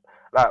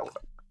 Like.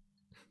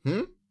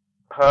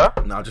 Huh?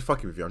 No, I'm just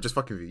fucking with you.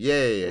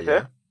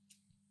 Yeah.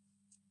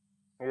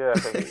 Yeah.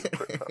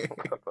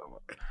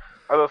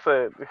 I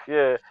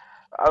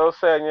was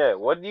saying, yeah.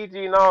 What do you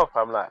do now,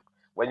 fam? Like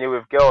when you're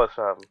with girls,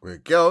 fam.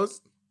 With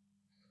girls?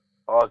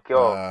 Oh,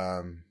 girl.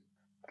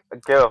 A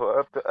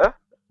girl.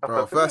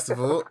 Bro, first of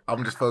all,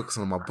 I'm just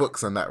focusing on my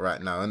books on that right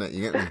now, innit?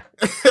 You get me?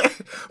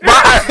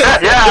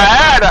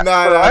 I heard that.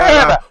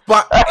 No.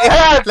 But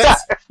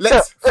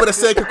let's for the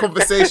sake of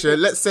conversation,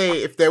 let's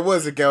say if there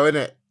was a girl in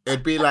it,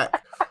 it'd be like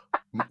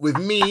with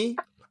me.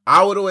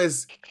 I would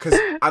always, because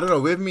I don't know,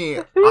 with me,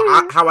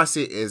 how I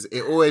see it is,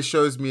 it always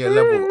shows me a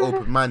level of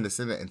open-mindedness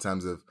in it in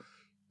terms of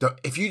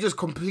if you just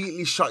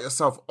completely shut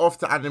yourself off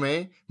to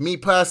anime. Me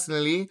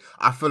personally,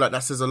 I feel like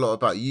that says a lot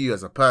about you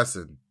as a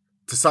person.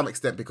 To some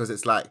extent, because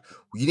it's like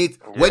you need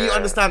when you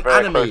understand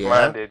anime,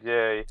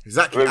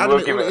 exactly. Anime all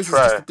it is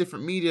just a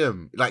different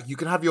medium. Like you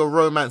can have your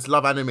romance,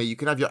 love anime. You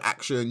can have your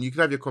action. You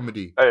can have your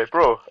comedy. Hey,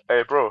 bro.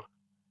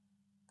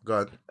 Go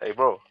on. Hey,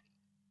 bro.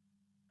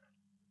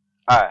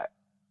 Alright.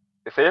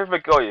 Say if a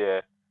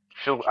girl,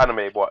 she'll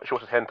anime, but she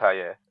watches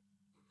hentai,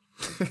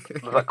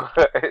 It's that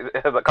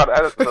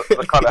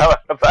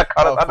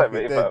kind of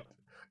anime, fam.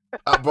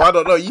 But I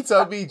don't know. You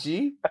tell me,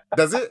 G.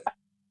 Does it?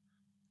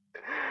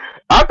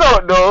 I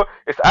don't know.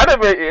 It's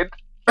animated.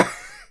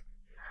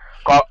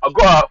 I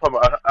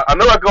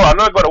know a girl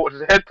that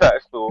watches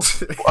hentai still.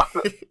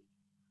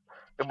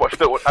 But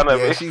still watch anime.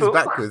 Yeah, she's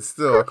backwards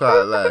still. I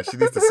can't lie. She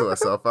needs to sort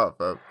herself out,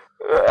 fam.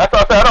 That's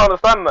what I say. I don't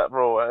understand that,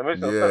 bro.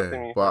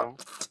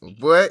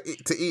 Boy,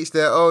 to each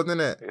their own,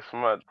 innit? It's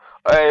mad.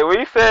 Hey, what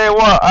you say?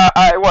 What?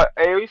 Hey, what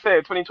you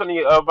say?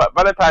 2020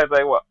 Valentine's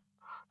Day. What?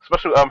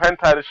 Special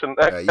hentai edition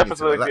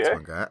episode.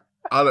 One guy.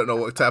 I don't know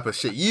what type of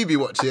shit you be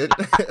watching.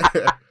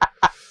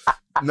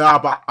 Nah,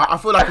 but I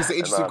feel like it's an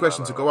interesting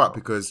question to go up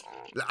because,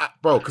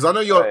 bro, because I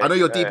know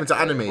you're deep into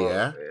anime,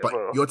 bro, but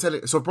bro. You're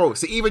telling so, bro.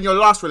 So even your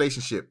last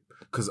relationship,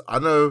 because I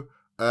know,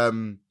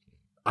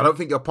 I don't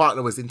think your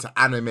partner was into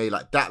anime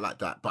like that.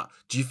 But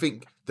do you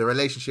think the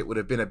relationship would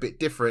have been a bit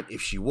different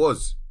if she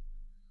was?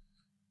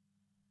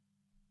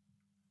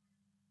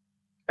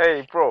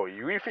 Hey, bro,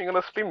 you really think you're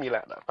gonna spin me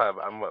like that, fam?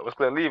 I'm just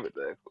gonna leave it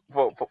there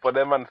for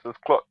them man to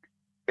clock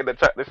in the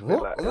chat. This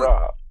like,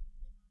 rah.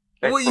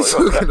 What are you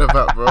talking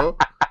about, bro?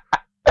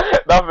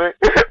 Nothing.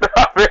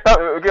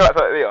 We'll get back to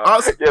that later.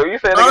 Yeah, you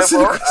say it again,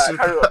 bro.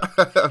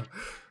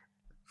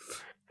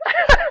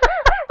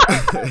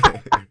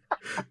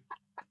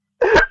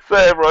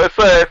 Say it, bro.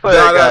 Say it.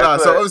 No.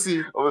 So obviously,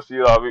 me all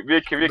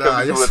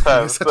the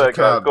time. Say it,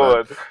 guys. Go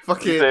on.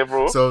 Fuck it, say,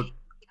 bro. So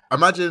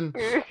imagine,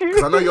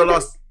 because I know your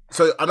last.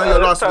 So I know your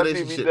last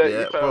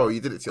relationship, bro. You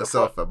did it to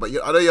yourself, but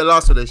I know your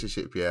last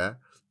relationship,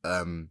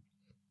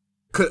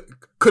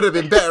 could have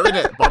been better,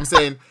 innit? But I'm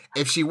saying,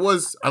 if she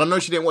was, and I know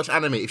she didn't watch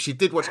anime, if she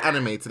did watch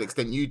anime to the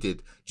extent you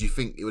did, do you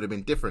think it would have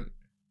been different?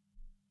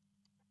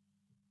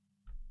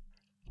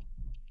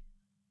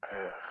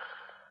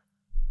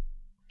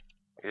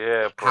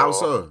 Yeah, bro. How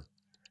so?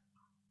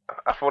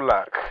 I feel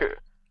like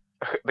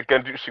the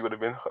Genjutsu would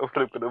have been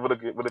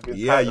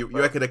Yeah, you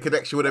reckon the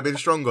connection would have been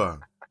stronger?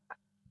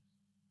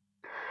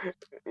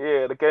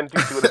 Yeah, the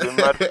Genjutsu would have been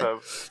mad,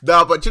 fam.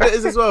 Nah, but do you know what it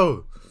is as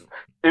well?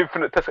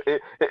 Infinite test. What's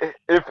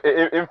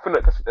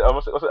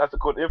it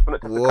called?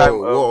 Infinite test.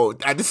 Whoa!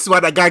 And this is why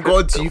that guy got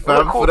onto you,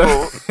 fam. For the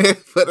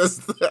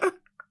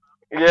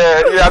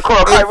yeah. I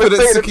can't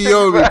Infinite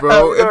Tsukiyomi,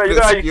 bro.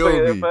 Infinite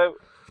Tsukiyomi.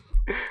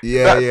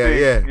 Yeah.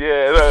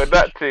 No,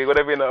 that thing would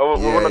have been.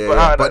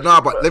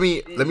 But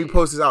let me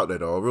post this out there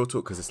though, real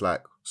talk, because it's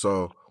like,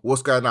 so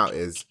what's going out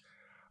is,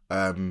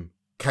 can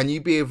you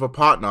be with a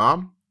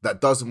partner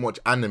that doesn't watch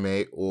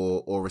anime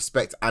or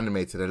respect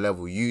anime to the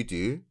level you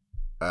do?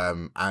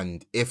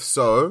 And if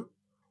so,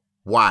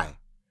 why?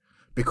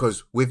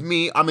 Because with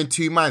me, I'm in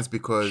two minds,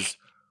 because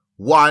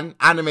one,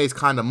 anime is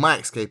kind of my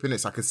escape, innit?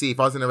 So I can see if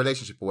I was in a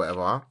relationship or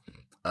whatever,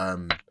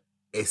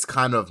 it's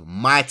kind of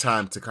my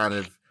time to kind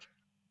of,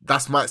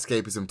 that's my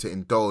escapism, to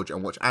indulge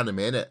and watch anime,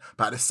 innit?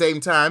 But at the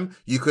same time,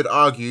 you could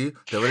argue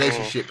the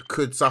relationship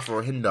could suffer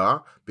or hinder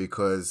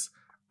because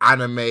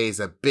anime is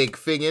a big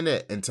thing,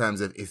 innit? In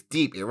terms of, it's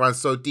deep, it runs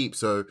so deep.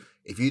 So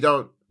if you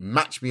don't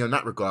match me on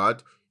that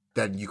regard,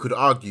 then you could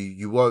argue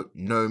you won't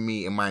know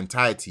me in my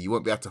entirety. You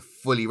won't be able to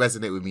fully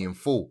resonate with me in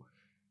full.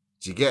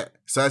 Do you get?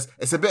 So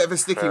it's a bit of a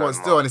sticky one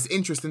still, and it's an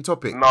interesting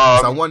topic. So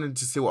I wanted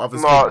to see what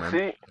others think,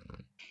 man.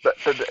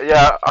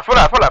 Yeah, I feel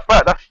like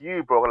that's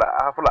you, bro. Like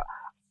I feel like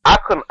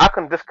I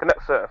can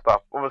disconnect certain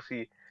stuff.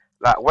 Obviously,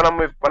 like when I'm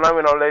in a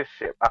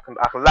relationship, I can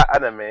like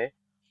anime,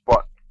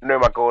 but no,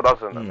 my girl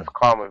doesn't, and it's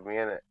calm with me,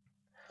 innit?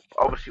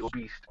 Obviously, it'll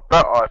be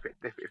better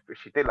if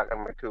she did like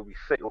anime too. It'll be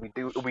sick. It'll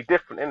be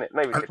different, innit?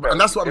 No,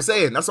 and that's what I'm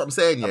saying. That's what I'm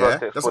saying. Yeah,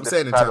 that's what I'm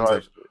saying in terms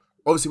of.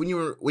 Obviously,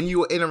 when you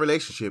were in a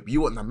relationship,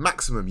 you want the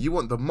maximum. You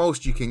want the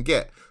most you can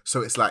get. So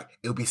it's like,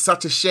 it'll be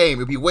such a shame.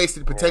 It'll be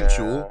wasted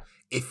potential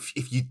if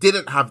you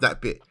didn't have that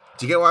bit.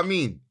 Do you get what I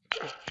mean?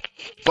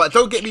 But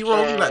don't get me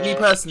wrong. Like, me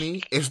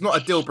personally, it's not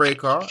a deal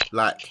breaker.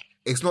 Like,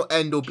 it's not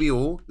end or be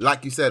all.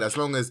 Like you said, as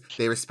long as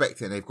they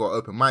respect it and they've got an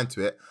open mind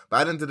to it.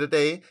 But at the end of the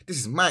day, this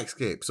is my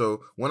escape.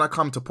 So when I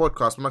come to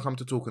podcasts, when I come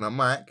to talking on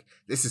mic,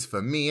 this is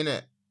for me,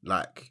 innit?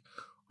 Like,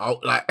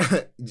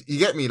 you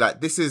get me?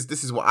 Like, this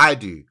is what I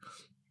do.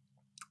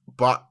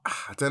 But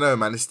I don't know,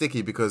 man. It's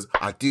sticky because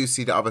I do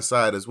see the other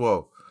side as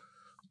well.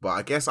 But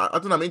I guess, I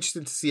don't know. I'm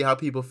interested to see how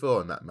people feel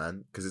on that,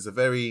 man. Because it's a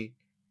very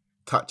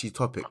touchy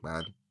topic,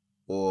 man.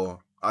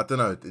 Or, I don't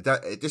know.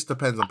 It just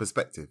depends on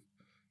perspective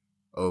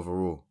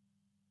overall.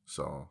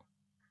 So.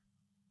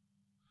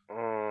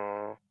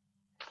 I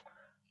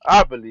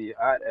believe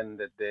at the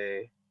end of the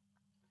day,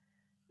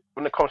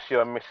 when it comes to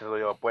your missus or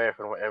your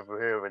boyfriend,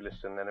 whoever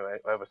listening, anyway,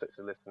 whoever sex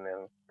is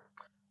listening,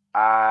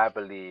 I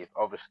believe,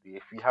 obviously,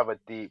 if you have a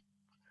deep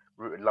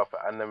rooted love for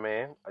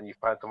anime and you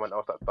find someone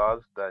else that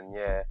does, then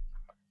yeah,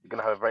 you're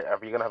gonna have a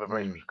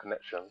very special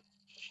connection.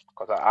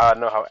 Because I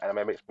know how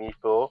anime makes me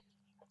feel,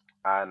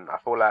 and I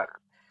feel like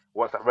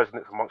once that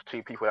resonates amongst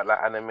two people that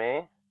like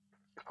anime,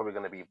 it's probably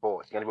gonna be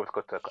both. You're gonna be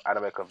able to go to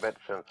anime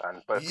conventions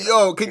and both.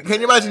 Yo, can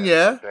you imagine,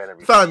 yeah?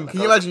 Fam, can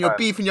you imagine you're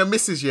beefing your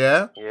missus,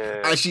 yeah?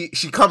 Yeah. And she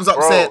comes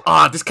up saying,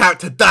 this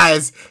character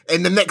dies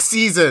in the next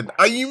season.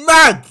 Are you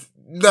mad?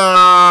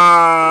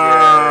 Nah,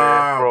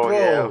 yeah, bro.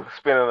 Yeah,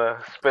 spinning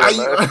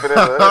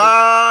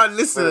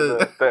listen.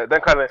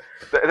 Then kind of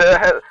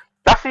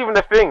that's even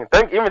the thing.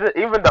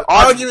 Even the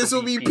arguments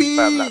will be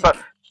peak.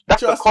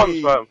 That's the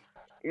cons, fam.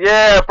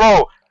 Yeah,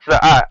 bro. So,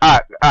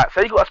 alright.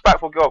 Say you got a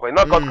spiteful girl, but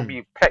not God can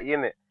be petty,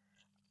 innit?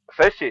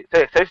 Say she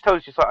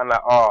tells you something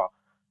like,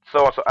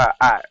 so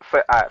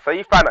Say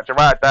you find that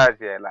Gerard dies,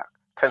 yeah, like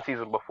 10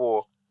 seasons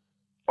before,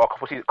 or a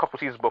couple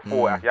seasons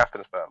before it actually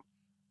happens, fam.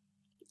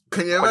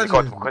 Can you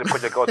imagine?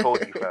 Because your girl told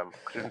you, fam.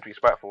 Because you didn't be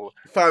spiteful.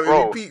 Fam,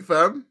 bro, repeat,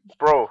 fam.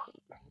 Bro,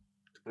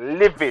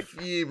 livid.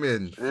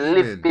 Fuming.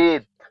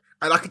 Livid.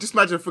 And I could just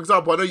imagine, for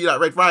example, I know you like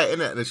Red Riot,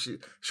 innit? And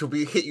she'll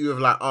be hit you with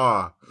like,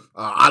 I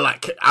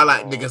like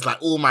niggas like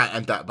All Might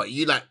and that, but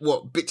you like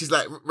what bitches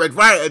like Red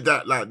Riot and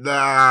that? Like,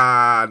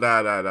 nah.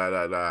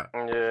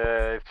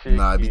 Yeah, cheeky.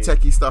 Nah, it'd be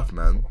techie stuff,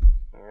 man.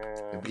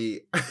 Yeah. It'd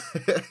be.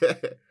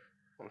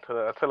 Tell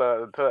her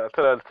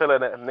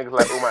that niggas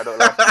like All Might don't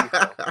like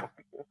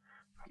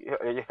you.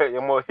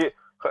 You're more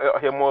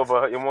of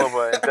a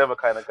Endeavor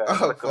kind of guy. I'm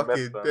like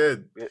fucking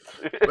dead.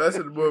 That's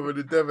more of an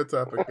Endeavor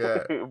type of guy.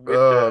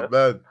 Bitch,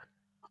 man.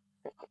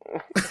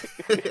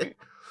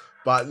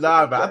 But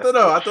nah, man, I don't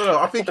know. I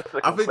think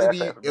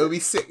it'll be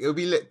sick. It'll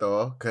be lit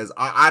though, because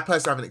I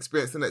personally haven't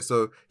experienced in it.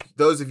 So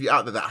those of you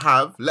out there that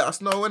have, let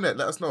us know, innit?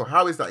 Let us know,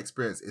 how is that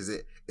experience? Is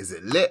it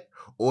lit,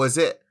 or is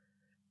it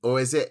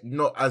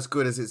not as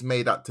good as it's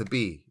made out to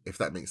be? If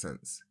that makes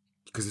sense,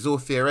 because it's all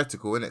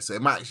theoretical, innit? So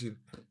it might actually.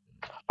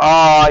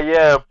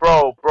 Yeah,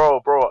 bro.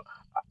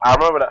 I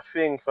remember that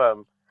thing,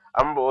 fam.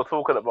 I remember what we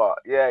were talking about.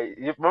 Yeah,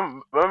 you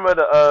remember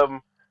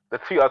the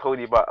tweet I told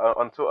you about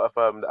on Twitter,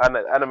 fam, the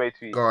anime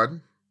tweet. Go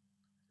on.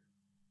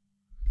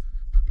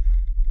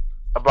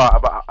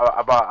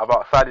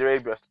 About Saudi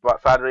Arabia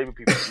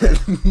people.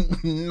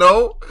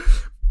 No.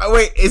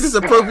 Wait, is this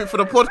appropriate for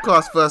the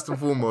podcast first and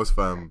foremost,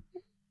 fam?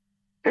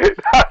 That's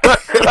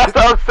what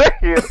I'm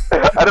saying.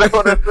 I don't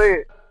want to say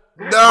it.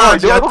 No, I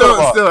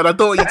don't still, and I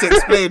don't want you to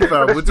explain,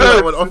 fam. We'll do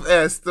that one off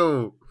air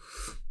still.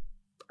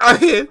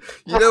 You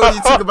know when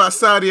you talk about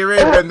Saudi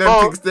Arabia and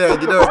them things there,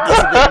 you know it gets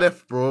a bit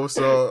left, bro.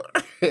 So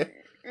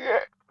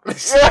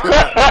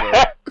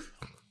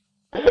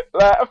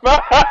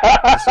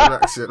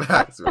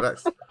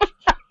relax.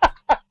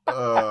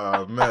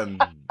 Oh man.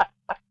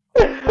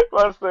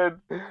 Man said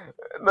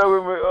no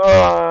women.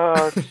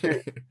 Oh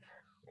shit.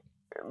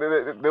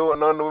 They want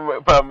no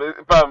women,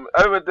 fam.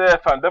 Over there,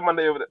 fam. Them man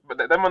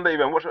don't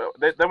even watch.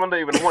 Them man don't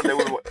even want their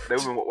women watch.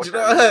 Do you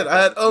know what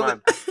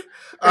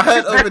I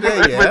heard over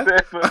there, yeah.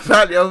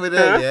 Apparently over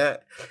there, yeah.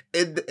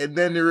 In the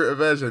Naruto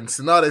version,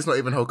 Tsunade's not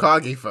even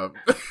Hokage, fam.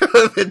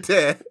 Over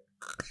there.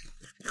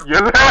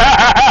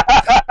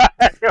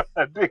 You're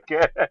a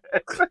dickhead.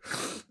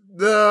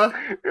 Nah.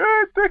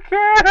 You're a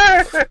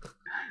dickhead.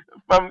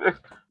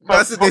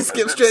 They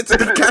skip straight to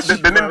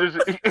Kakashi, the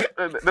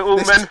ninjas, the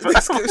old men.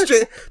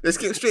 They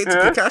skip straight to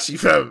Kakashi,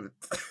 fam.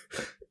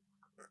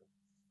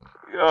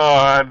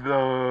 Oh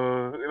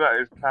no,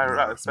 that is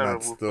terrible.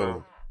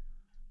 Fam.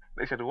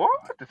 They said what?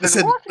 They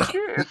said what?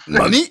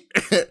 Money?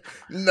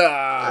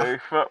 Nah.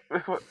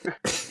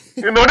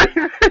 You know what?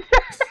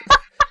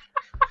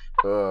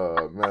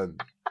 Oh man.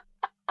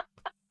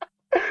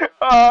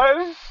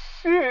 Oh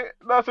shit!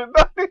 That's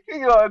nothing.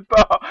 Wait,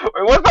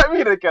 what's that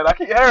mean again? I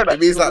keep hearing that. It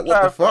means like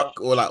what the fuck,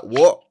 or like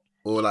what,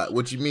 or like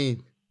what do you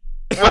mean?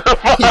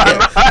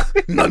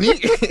 Money.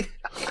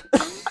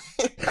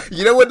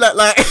 You know when that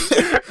like,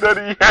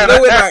 you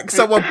know when like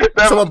someone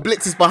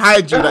blitzes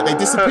behind you, like they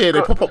disappear,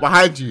 they pop up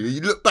behind you.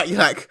 You look back, you're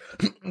like,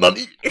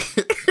 money.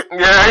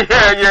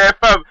 Yeah,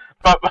 fam.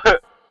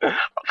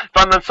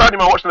 Fam, then suddenly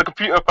man watching the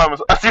computer, fam.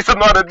 I see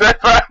some other there,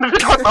 fam. What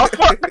the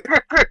fuck?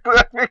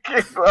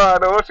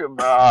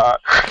 Nah,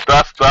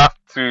 that's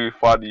too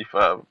funny,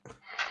 fam.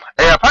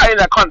 Yeah, apparently in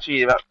that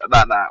country,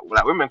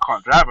 like women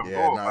can't drive them.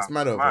 Yeah, no, it's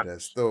mad over there.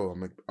 Still,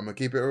 I'm gonna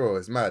keep it raw.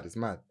 It's mad.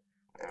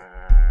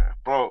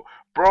 Bro,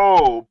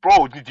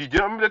 did you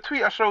remember the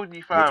tweet I showed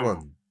you, fam? Which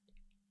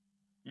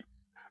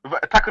one?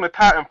 Attack on the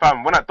Titan,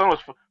 fam. When that Don was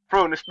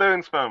throwing the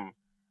stones, fam.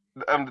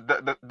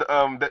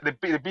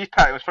 The beast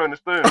titan was throwing the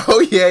stones.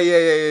 Oh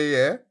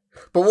yeah.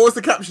 But what was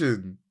the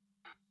caption?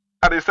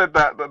 And they said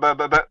that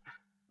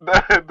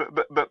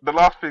the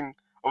last thing,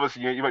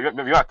 obviously you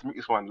have to meet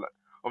this one. Like,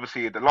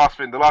 obviously the last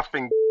thing.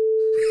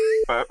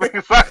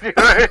 Exactly.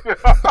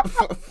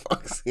 For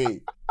fuck's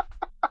sake.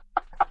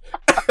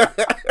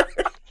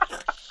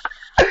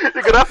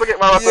 You're gonna have to get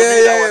my to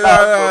meet that one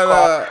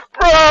out.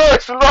 Bro,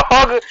 it's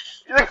long.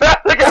 You're gonna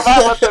have to get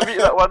my to meet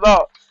that one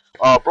out.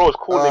 Oh, bro, it's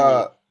calling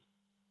me.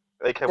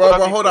 Okay, bro,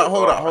 hold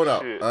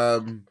up.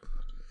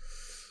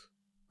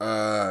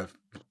 Nah,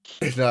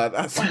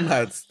 that's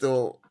mad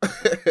still.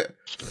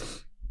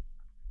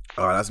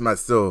 That's mad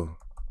still.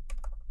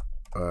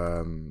 Nah,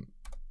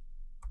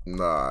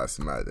 it's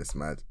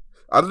mad.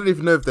 I don't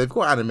even know if they've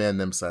got anime on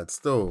them sides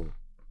still.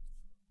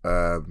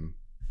 Yeah,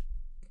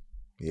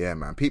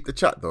 man. Peep the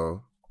chat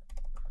though.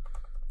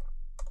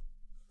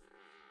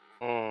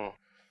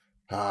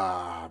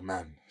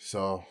 Man.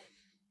 So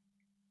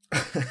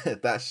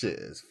that shit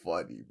is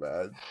funny,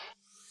 man.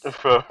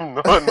 No.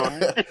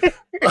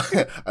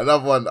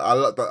 Another one. I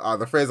love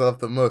the phrase I love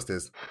the most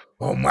is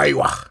 "Oh my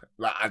wa."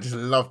 Like I just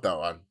love that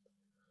one.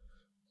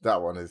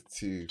 That one is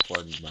too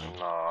funny, man.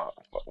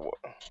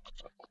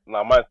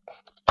 Nah, man.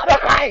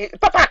 Like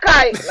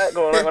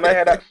when I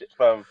hear that shit,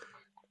 fam.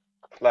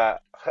 Like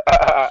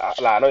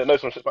I know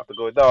some shit's about to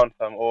go down,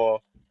 fam.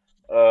 Or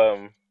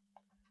I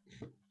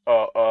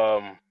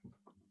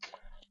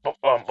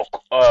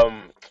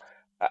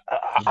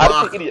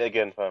just think idiot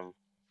again, fam.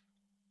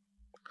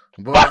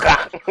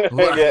 Baka. Yeah,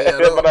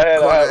 when I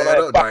hear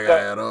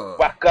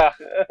Baka.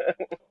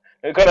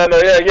 Yeah.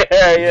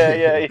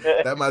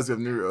 That reminds me of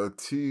Naruto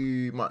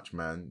too much,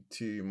 man.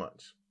 Too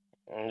much.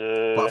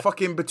 But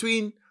fucking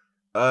between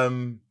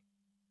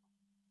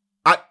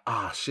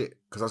shit.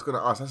 Because I was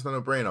gonna ask, that's not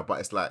a brainer,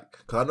 but it's like,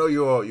 because I know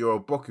you're a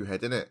Boku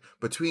head, innit?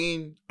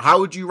 Between, how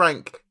would you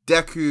rank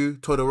Deku,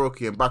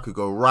 Todoroki, and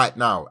Bakugo right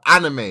now?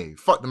 Anime,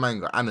 fuck the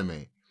manga,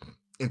 anime.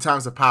 In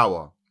terms of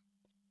power.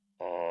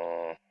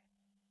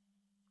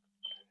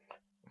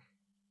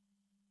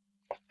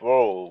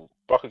 Bro,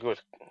 Bakugo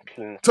is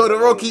killing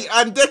Todoroki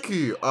and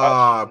Deku.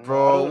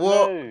 Bro,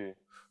 what? Know.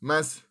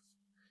 Man,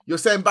 you're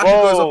saying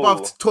Bakugo is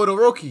above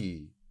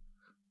Todoroki?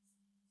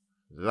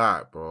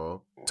 Like,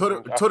 bro.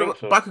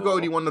 Bakugo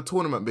only won the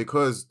tournament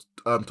because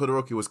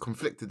Todoroki was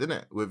conflicted,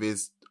 innit? With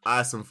his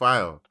ice and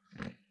fire.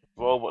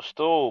 Bro,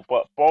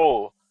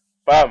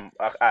 bam.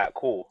 Alright,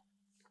 cool.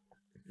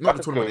 Not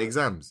the tournament, the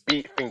exams.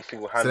 Beat things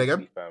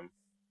single-handedly, fam.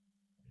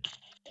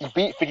 He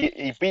beat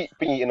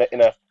Thingy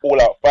in a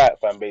all-out fight,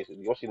 fam.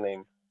 Basically, what's his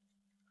name?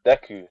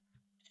 Deku.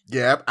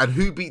 Yeah, and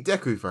who beat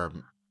Deku,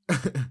 fam?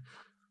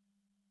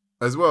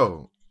 As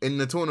well in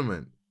the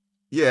tournament.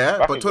 Yeah,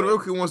 Bakugo. But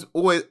Todoroki was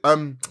always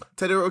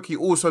Todoroki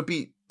also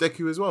beat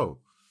Deku as well.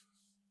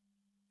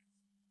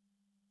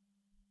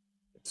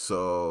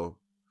 So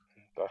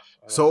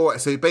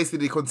basically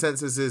the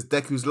consensus is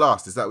Deku's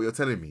last. Is that what you're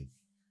telling me?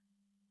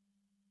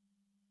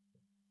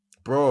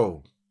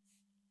 Bro.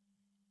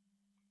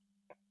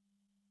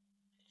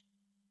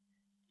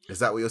 Is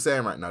that what you're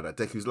saying right now, that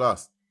Deku's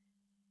last?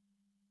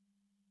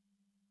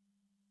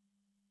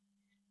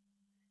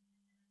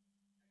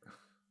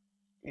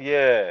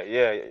 Yeah.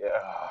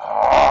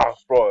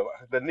 Bro,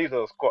 the news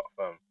of Scott,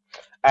 fam.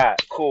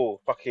 Alright,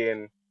 cool.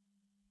 Fucking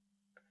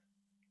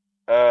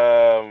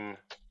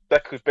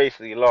Deku's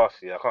basically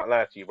last year. I can't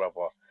lie to you,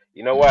 brother.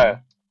 You know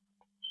why?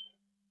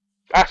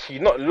 Actually,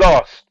 not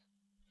last,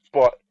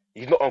 but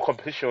he's not on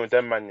competition with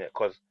them man yet,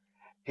 because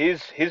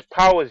his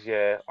powers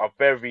are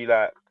very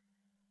like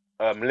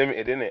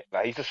limited, innit?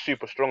 Like he's just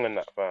super strong in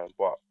that, fam.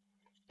 But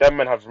them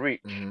men have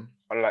reach,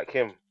 unlike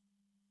him.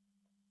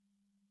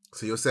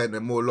 So you're saying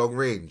they're more long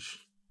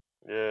range?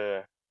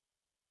 Yeah.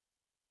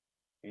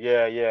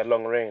 Yeah,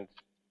 long range.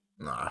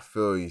 Nah, I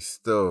feel you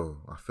still.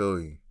 I feel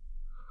you.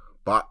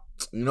 But,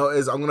 you know what it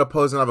is? I'm going to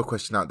pose another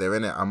question out there,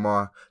 innit? I'm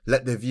going to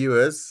let the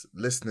viewers,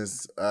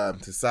 listeners,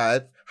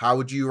 decide. How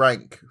would you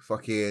rank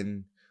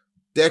fucking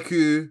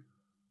Deku,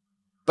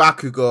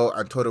 Bakugo,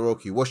 and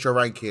Todoroki? What's your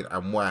ranking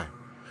and why?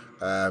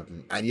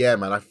 And yeah,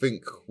 man, I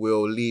think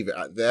we'll leave it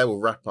at there. We'll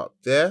wrap up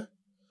there.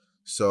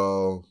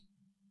 So,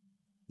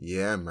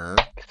 yeah, man.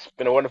 It's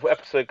been a wonderful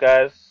episode,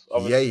 guys.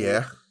 Obviously,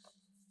 Yeah.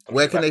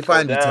 Where can they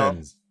find you,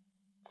 Tens?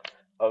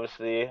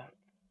 Obviously,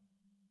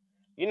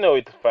 you know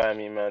where to find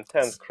me, man.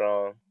 Tens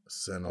Crown.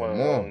 Say no more.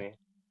 Only.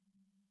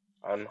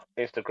 On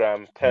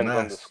Instagram, Tens _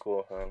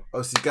 man.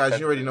 Obviously, guys,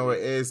 you already know what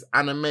it is.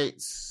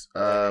 Animates,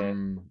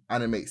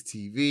 Animates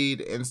TV,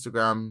 the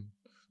Instagram,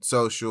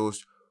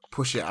 socials.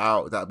 Push it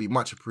out. That'd be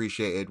much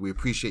appreciated. We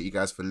appreciate you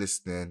guys for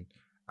listening,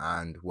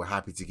 and we're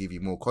happy to give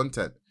you more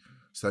content.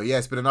 So yeah,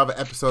 it's been another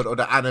episode of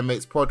the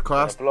Animates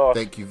podcast.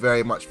 Thank you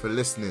very much for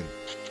listening.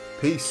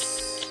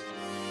 Peace.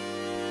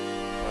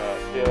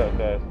 See you later,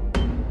 guys.